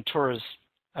international tourist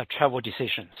travel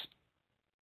decisions.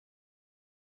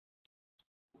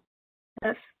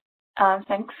 Yes,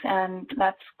 thanks. And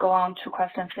let's go on to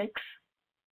question 6.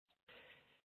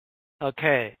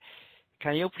 Okay.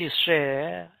 Can you please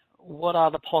share what are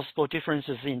the possible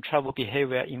differences in travel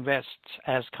behavior in West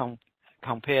as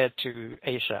compared to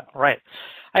Asia? Right.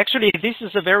 Actually, this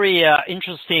is a very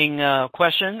interesting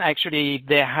question. Actually,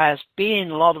 there has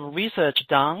been a lot of research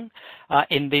done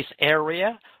in this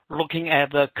area, looking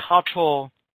at the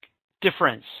cultural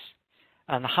difference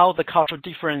and how the cultural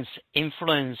difference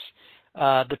influence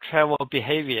the travel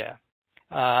behavior,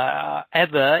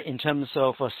 either in terms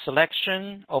of a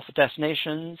selection of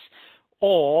destinations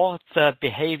or the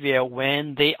behavior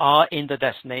when they are in the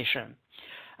destination.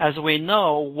 As we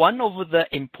know, one of the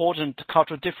important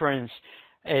cultural difference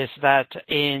is that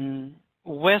in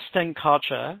Western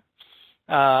culture,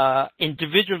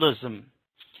 individualism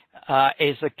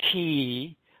is a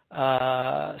key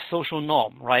social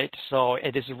norm, right? So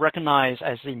it is recognized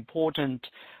as important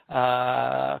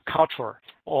culture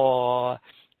or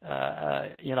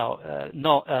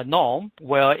norm.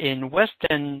 Where in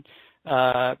Western,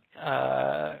 in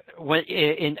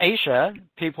Asia,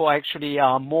 people actually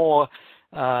are more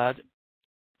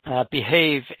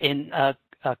behave in a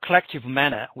collective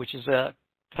manner, which is a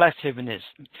collectiveness.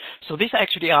 So these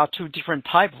actually are two different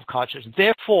types of cultures.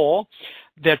 Therefore,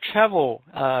 their travel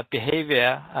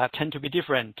behavior tend to be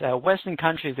different. Western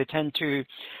countries, they tend to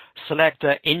select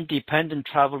an independent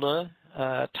traveler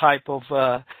type of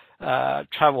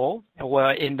travel,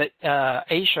 where in the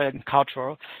Asian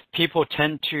culture, people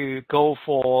tend to go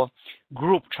for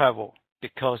group travel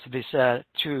because these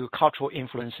two cultural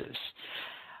influences.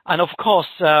 And of course,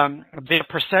 their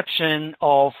perception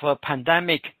of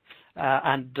pandemic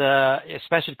and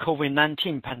especially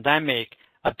COVID-19 pandemic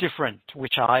are different,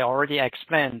 which I already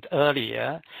explained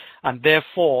earlier, and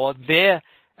therefore the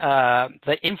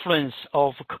influence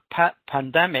of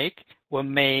pandemic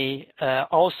may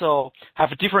also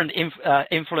have a different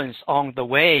influence on the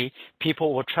way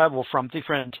people will travel from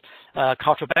different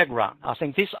cultural background. I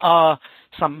think these are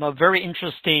some very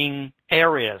interesting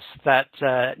areas that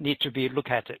need to be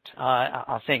looked at it.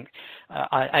 I think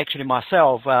I actually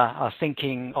myself are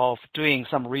thinking of doing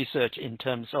some research in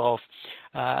terms of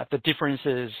the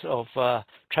differences of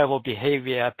travel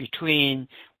behavior between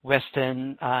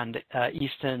Western and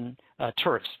Eastern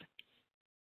tourists.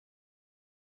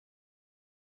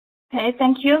 Okay,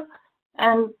 thank you.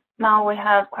 And now we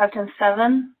have question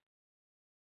 7.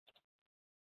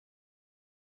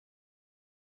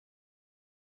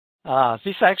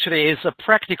 This actually is a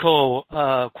practical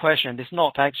question. It's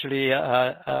not actually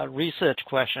a research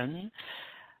question.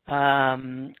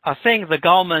 I think the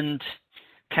government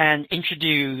can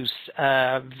introduce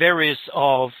various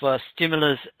of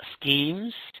stimulus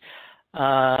schemes.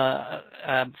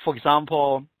 For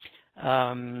example,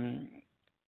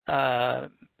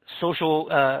 social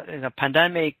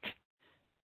pandemic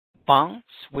bonds,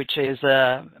 which is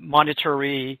a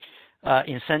monetary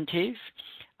incentive,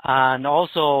 and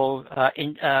also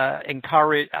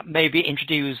maybe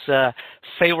introduce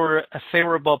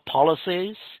favorable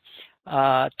policies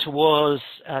towards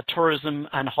tourism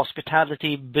and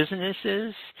hospitality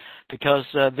businesses, because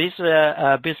these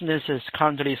businesses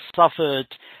currently suffered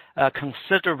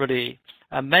considerably.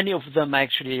 Many of them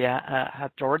actually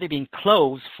have already been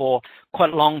closed for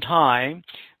quite a long time.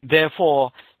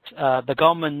 Therefore, the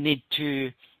government need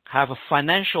to have a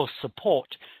financial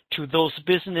support to those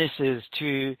businesses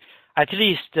to at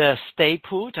least stay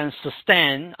put and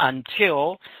sustain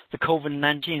until the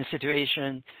COVID-19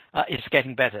 situation is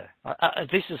getting better.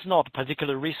 This is not a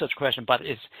particular research question, but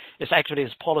it's actually a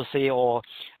policy or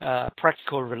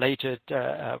practical related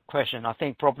question. I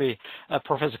think probably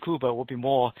Professor Cooper will be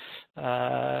more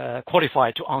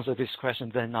qualified to answer this question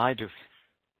than I do.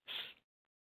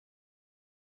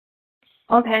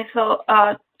 Okay, so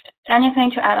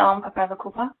anything to add on, Professor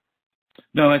Cooper?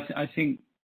 No, I think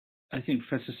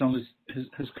Professor Song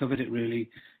has covered it really.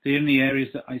 The only areas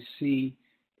that I see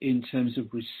in terms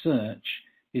of research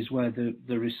is where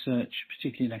the research,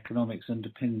 particularly in economics,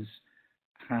 underpins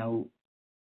how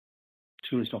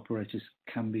tourist operators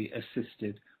can be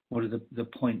assisted. What are the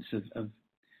points of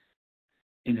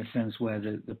in a sense, where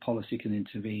the policy can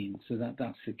intervene? So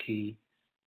that's the key,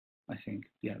 I think.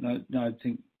 Yeah, no, I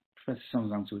think Professor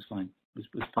Song's answer was fine. Was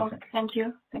perfect. Okay, thank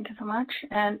you so much.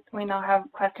 And we now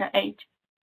have question 8.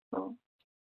 So,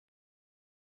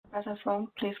 Professor Song,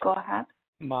 please go ahead.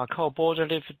 Macau border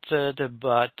lifted,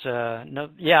 but no,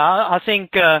 yeah, I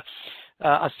think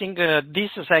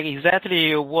this is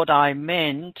exactly what I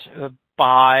meant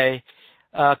by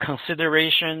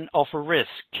consideration of risk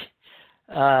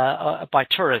by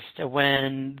tourists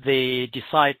when they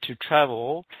decide to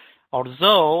travel.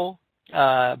 Although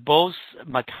both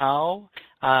Macau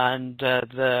and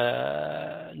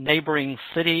the neighboring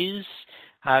cities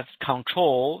have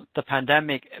controlled the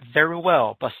pandemic very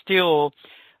well, but still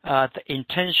the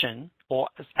intention or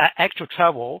actual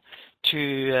travel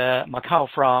to Macau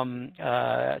from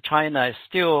China is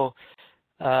still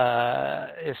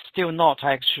not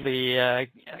actually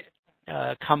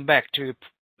come back to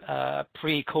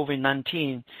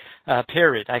pre-COVID-19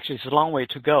 period. Actually, it's a long way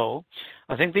to go.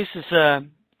 I think this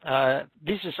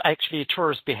is actually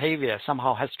tourist behavior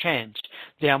somehow has changed.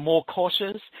 They are more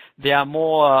cautious, they are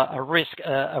more risk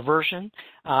aversion,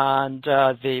 and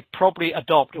they probably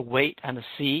adopt a wait and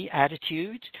see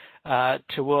attitude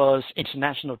towards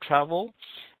international travel.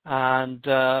 And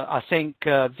I think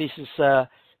this is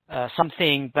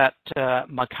something that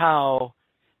Macau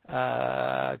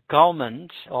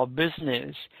government or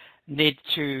business need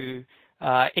to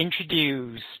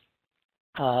introduce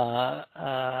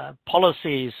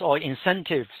policies or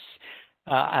incentives,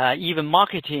 even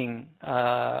marketing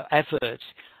efforts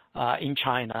in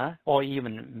China or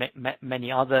even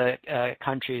many other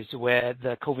countries where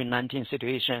the COVID-19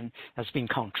 situation has been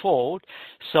controlled.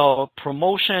 So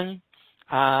promotion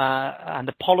and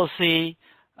the policy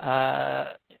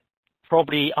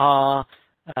probably are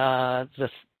the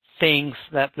things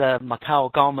that the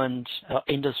Macau government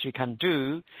industry can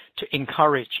do to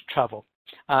encourage travel.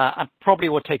 And probably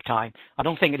will take time. I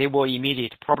don't think it will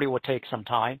immediate. Probably will take some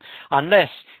time, unless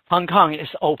Hong Kong is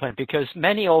open, because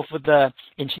many of the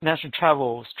international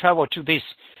travel to this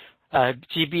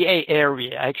GBA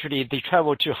area, actually they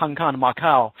travel to Hong Kong and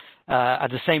Macau at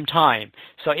the same time.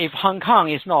 So if Hong Kong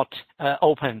is not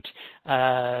opened,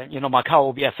 Macau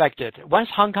will be affected. Once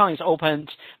Hong Kong is opened,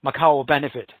 Macau will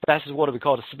benefit. That's what we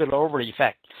call the spillover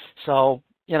effect. So,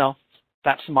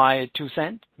 that's my 2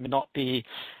 cents. May not be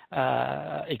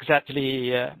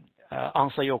exactly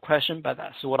answer your question, but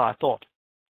that's what I thought.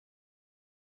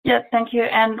 Yes, thank you.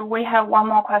 And we have one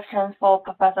more question for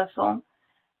Professor Song.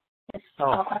 It's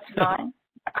question 9.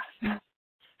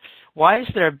 Why is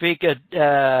there a big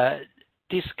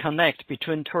disconnect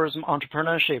between tourism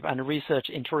entrepreneurship and research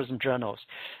in tourism journals?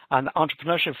 And the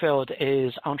entrepreneurship field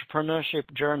is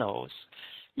entrepreneurship journals.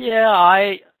 Yeah,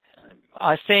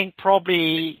 I think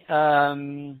probably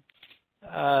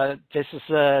this is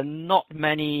not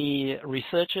many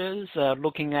researchers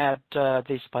looking at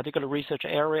this particular research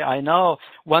area. I know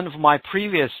one of my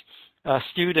previous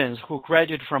students who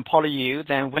graduated from PolyU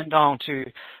then went on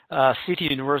to City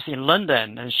University in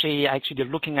London, and she actually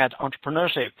looking at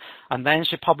entrepreneurship, and then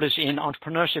she published in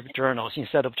entrepreneurship journals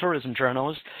instead of tourism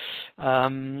journals.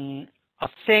 I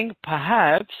think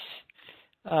perhaps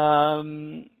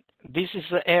this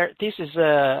is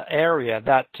an area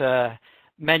that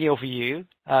many of you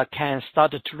can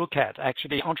start to look at.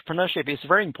 Actually, entrepreneurship is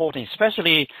very important,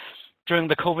 especially during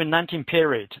the COVID-19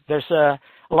 period. There's a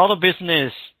lot of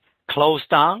business closed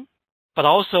down, but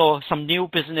also some new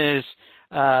business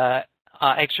are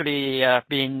actually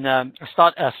being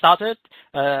started.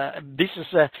 This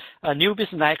is a new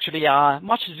business actually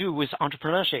much to do with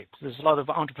entrepreneurship. There's a lot of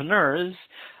entrepreneurs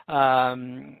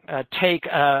take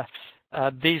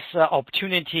this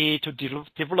opportunity to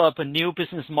develop new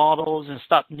business models and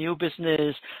start new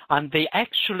business, and they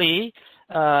actually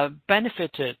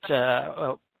benefited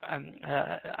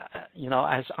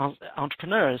as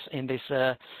entrepreneurs in this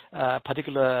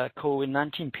particular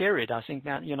COVID-19 period. I think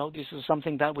that, this is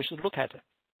something that we should look at.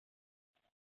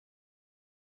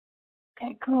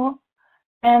 Okay, cool.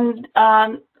 And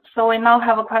so we now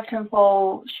have a question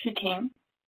for Xu Ting.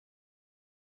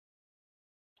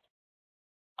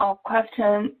 Our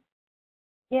question.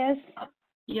 Yes.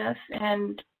 Yes,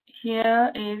 and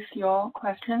here is your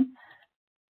question.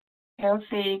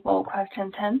 LC for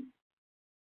question 10.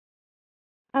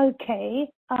 Okay.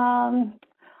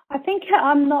 I think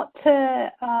I'm not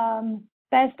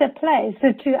best placed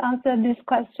to answer these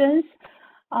questions.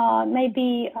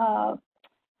 Maybe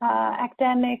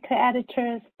academic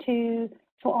editors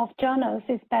of journals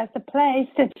is best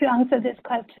placed to answer this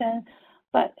question.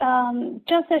 But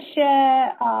just to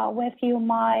share with you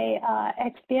my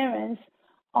experience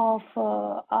of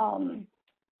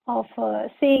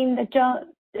seeing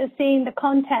the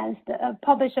contents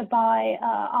published by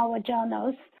our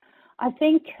journals. I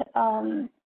think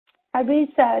I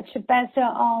research based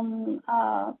on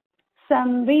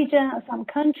some region or some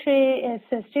country is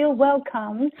still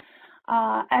welcome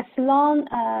as long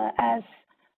as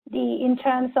in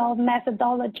terms of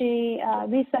methodology,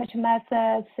 research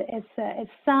methods,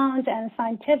 it's sound and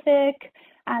scientific,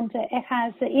 and it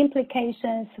has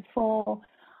implications for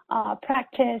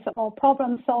practice or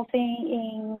problem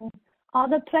solving in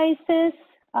other places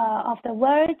of the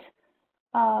world.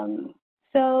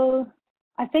 So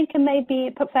I think maybe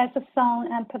Professor Song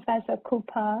and Professor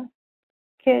Cooper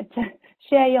could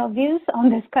share your views on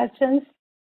these questions.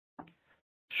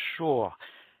 Sure.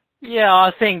 Yeah,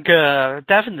 I think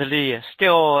definitely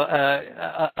still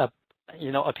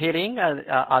appealing.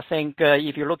 I think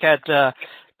if you look at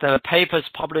the papers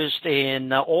published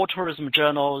in all tourism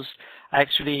journals,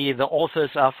 actually the authors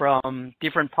are from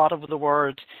different parts of the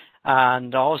world,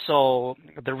 and also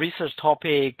the research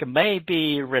topic may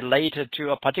be related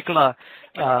to a particular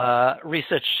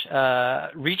research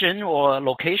region or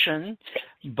location,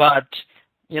 but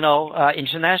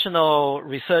international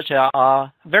researchers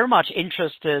are very much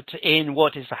interested in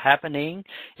what is happening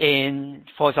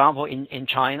for example, in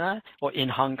China or in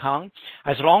Hong Kong,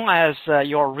 as long as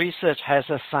your research has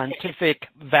a scientific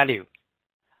value.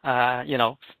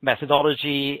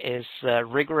 Methodology is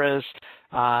rigorous,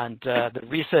 and the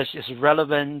research is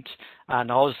relevant,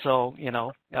 and also,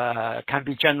 can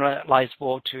be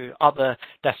generalizable to other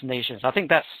destinations. I think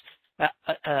that's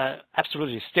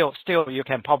absolutely still you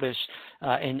can publish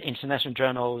in international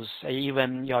journals,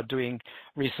 even you're doing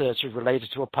research related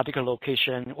to a particular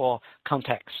location or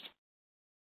context.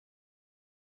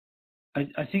 I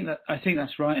think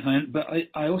that's right, but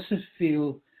I also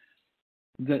feel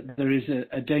that there is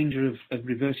a danger of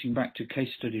reverting back to case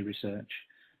study research.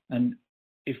 And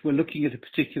if we're looking at a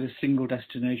particular single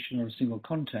destination or a single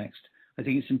context, I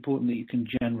think it's important that you can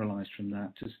generalize from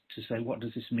that to say, what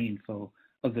does this mean for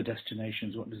other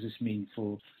destinations? What does this mean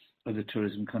for other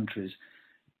tourism countries?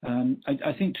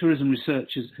 I think tourism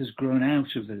research has grown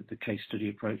out of the case study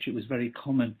approach. It was very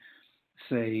common,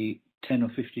 say, 10 or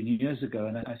 15 years ago,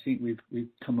 and I think we've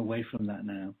come away from that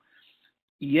now.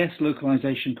 Yes,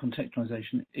 localization,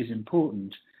 contextualization is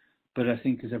important, but I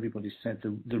think, as everybody said,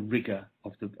 the rigor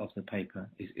of the paper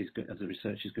of the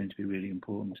research is going to be really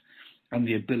important, and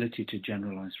the ability to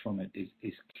generalize from it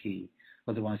is key.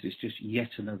 Otherwise, it's just yet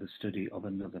another study of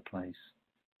another place.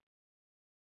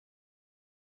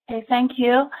 Okay, thank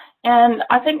you. And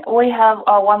I think we have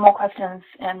one more question,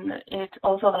 and it's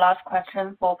also the last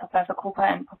question for Professor Cooper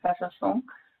and Professor Song.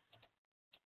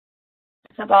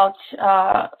 It's about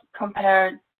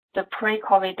compare the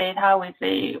pre-COVID data with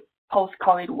the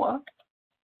post-COVID work.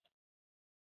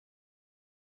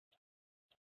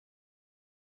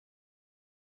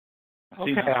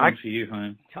 Okay, for you,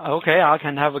 okay, I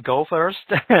can have a go first,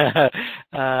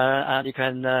 and you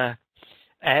can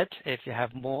add if you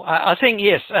have more. I think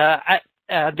yes.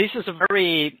 This is a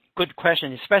very good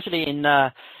question, especially in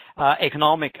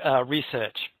economic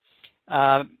research.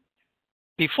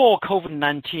 Before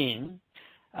COVID-19,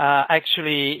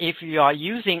 actually, if you are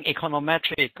using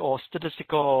econometric or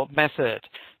statistical method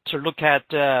to look at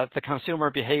the consumer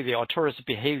behavior or tourist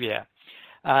behavior,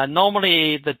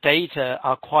 normally the data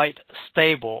are quite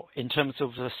stable in terms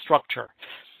of the structure.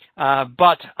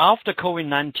 But after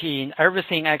COVID-19,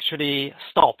 everything actually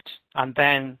stopped, and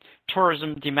then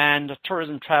tourism demand,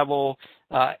 tourism travel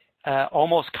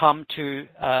almost come to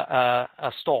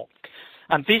a stop.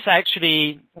 And this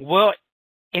actually will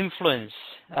influence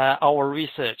our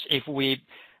research if we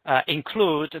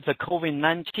include the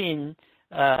COVID-19,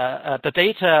 the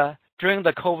data during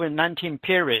the COVID-19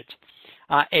 period.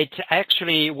 It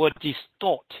actually would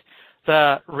distort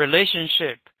the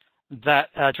relationship that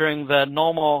during the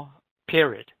normal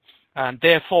period. And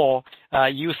therefore,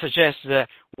 you suggest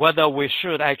whether we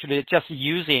should actually just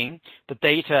using the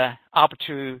data up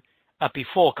to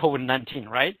before COVID-19,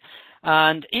 right?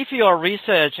 And if your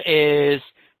research is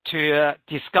to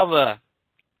discover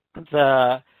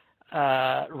the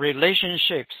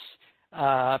relationships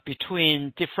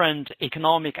between different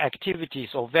economic activities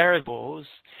or variables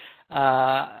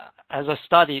as a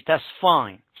study, that's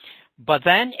fine. But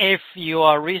then if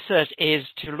your research is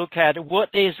to look at what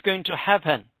is going to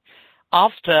happen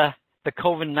after the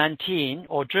COVID-19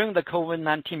 or during the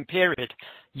COVID-19 period,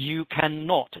 you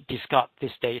cannot discard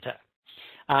this data.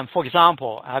 For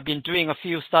example, I've been doing a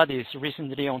few studies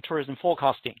recently on tourism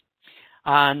forecasting,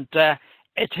 and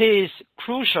it is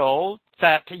crucial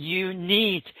that you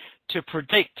need to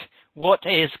predict what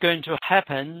is going to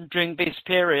happen during this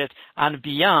period and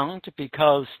beyond,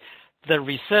 because the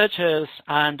researchers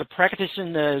and the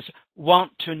practitioners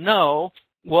want to know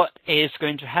what is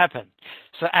going to happen.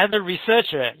 So as a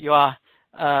researcher, you are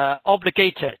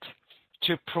obligated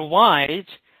to provide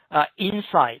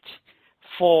insight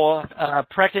for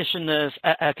practitioners,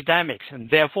 academics, and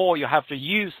therefore you have to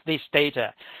use this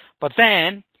data. But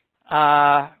then,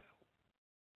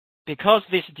 because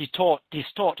this distort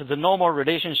the normal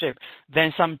relationship,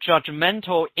 then some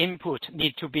judgmental input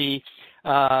needs to be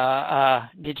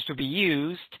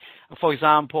used. For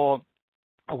example,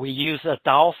 we use a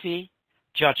Dolphy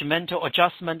judgmental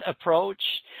adjustment approach,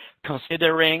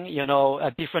 considering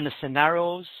different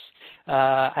scenarios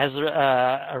as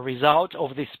a result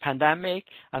of this pandemic,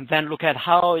 and then look at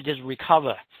how it is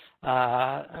recovered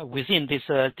within these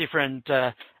different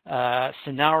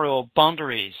scenario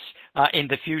boundaries in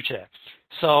the future.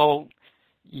 So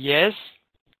yes,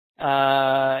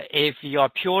 if you are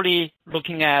purely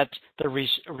looking at the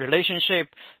relationship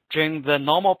during the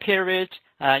normal period,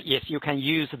 yes, you can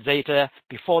use the data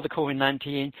before the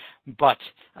COVID-19, but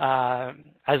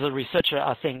as a researcher,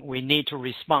 I think we need to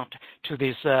respond to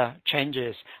these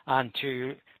changes and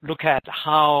to look at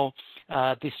how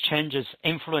these changes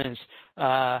influence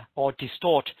or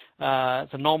distort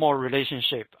the normal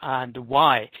relationship, and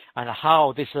why, and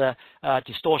how this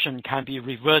distortion can be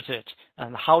reverted,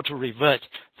 and how to revert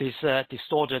this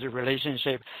distorted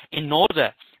relationship in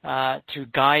order to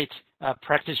guide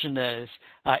practitioners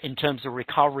in terms of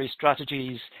recovery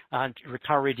strategies and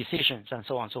recovery decisions, and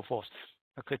so on and so forth.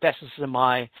 Okay, that's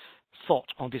my thought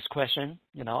on this question.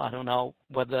 I don't know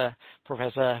whether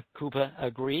Professor Cooper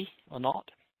agree or not.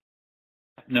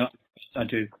 No, I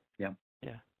do. Yeah.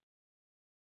 Yeah.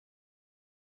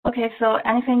 Okay, so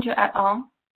anything to add on?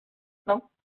 No?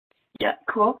 Yeah,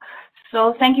 cool.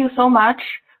 So thank you so much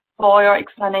for your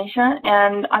explanation.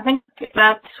 And I think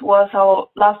that was our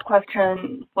last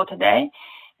question for today.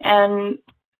 And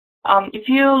if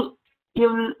you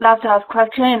love to ask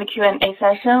questions in the Q&A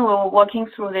session, we'll working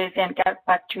through this and get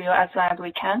back to you as soon as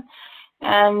we can.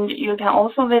 And you can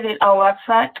also visit our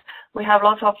website. We have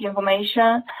lots of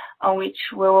information on which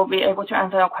we will be able to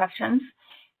answer your questions.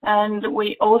 And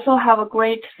we also have a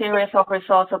great series of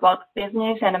results about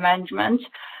business and management.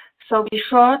 So be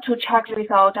sure to check this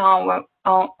out on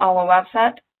our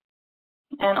website.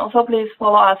 And also please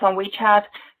follow us on WeChat,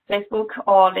 Facebook,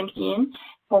 or LinkedIn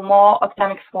for more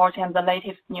academic support and the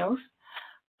latest news.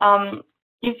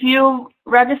 If you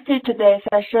registered today's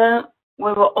session,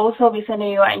 we will also be sending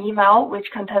you an email which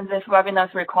contains this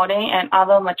webinar's recording and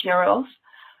other materials.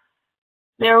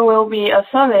 There will be a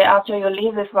survey after you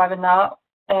leave this webinar,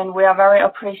 and we are very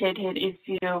appreciated if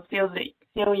you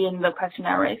fill in the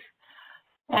questionnaires.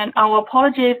 And our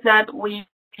apologies that we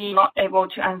are not able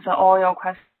to answer all your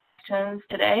questions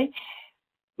today.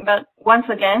 But once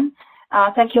again,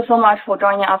 thank you so much for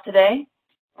joining us today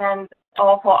and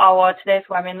all for our today's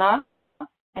webinar.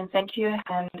 And thank you,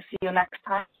 and see you next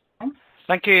time.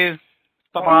 Thank you.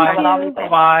 Bye-bye.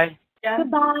 Bye-bye. Yeah.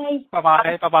 Goodbye.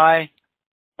 Bye-bye. Bye-bye.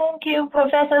 Thank you,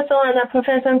 Professor Song and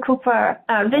Professor Cooper.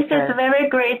 This is a very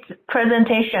great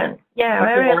presentation. Yeah,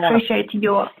 very appreciate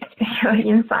your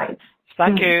insights.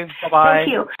 Thank you. Bye-bye.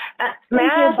 Thank you. May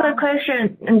I ask a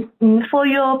question? For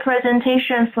your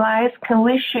presentation slides, can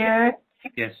we share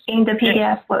in the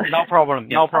PDF version? No problem.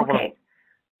 No problem. Okay.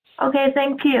 Okay,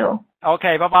 thank you.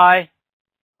 Okay, bye-bye.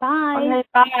 Bye. Okay,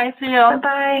 bye. See you.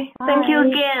 Bye-bye. Thank you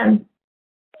again.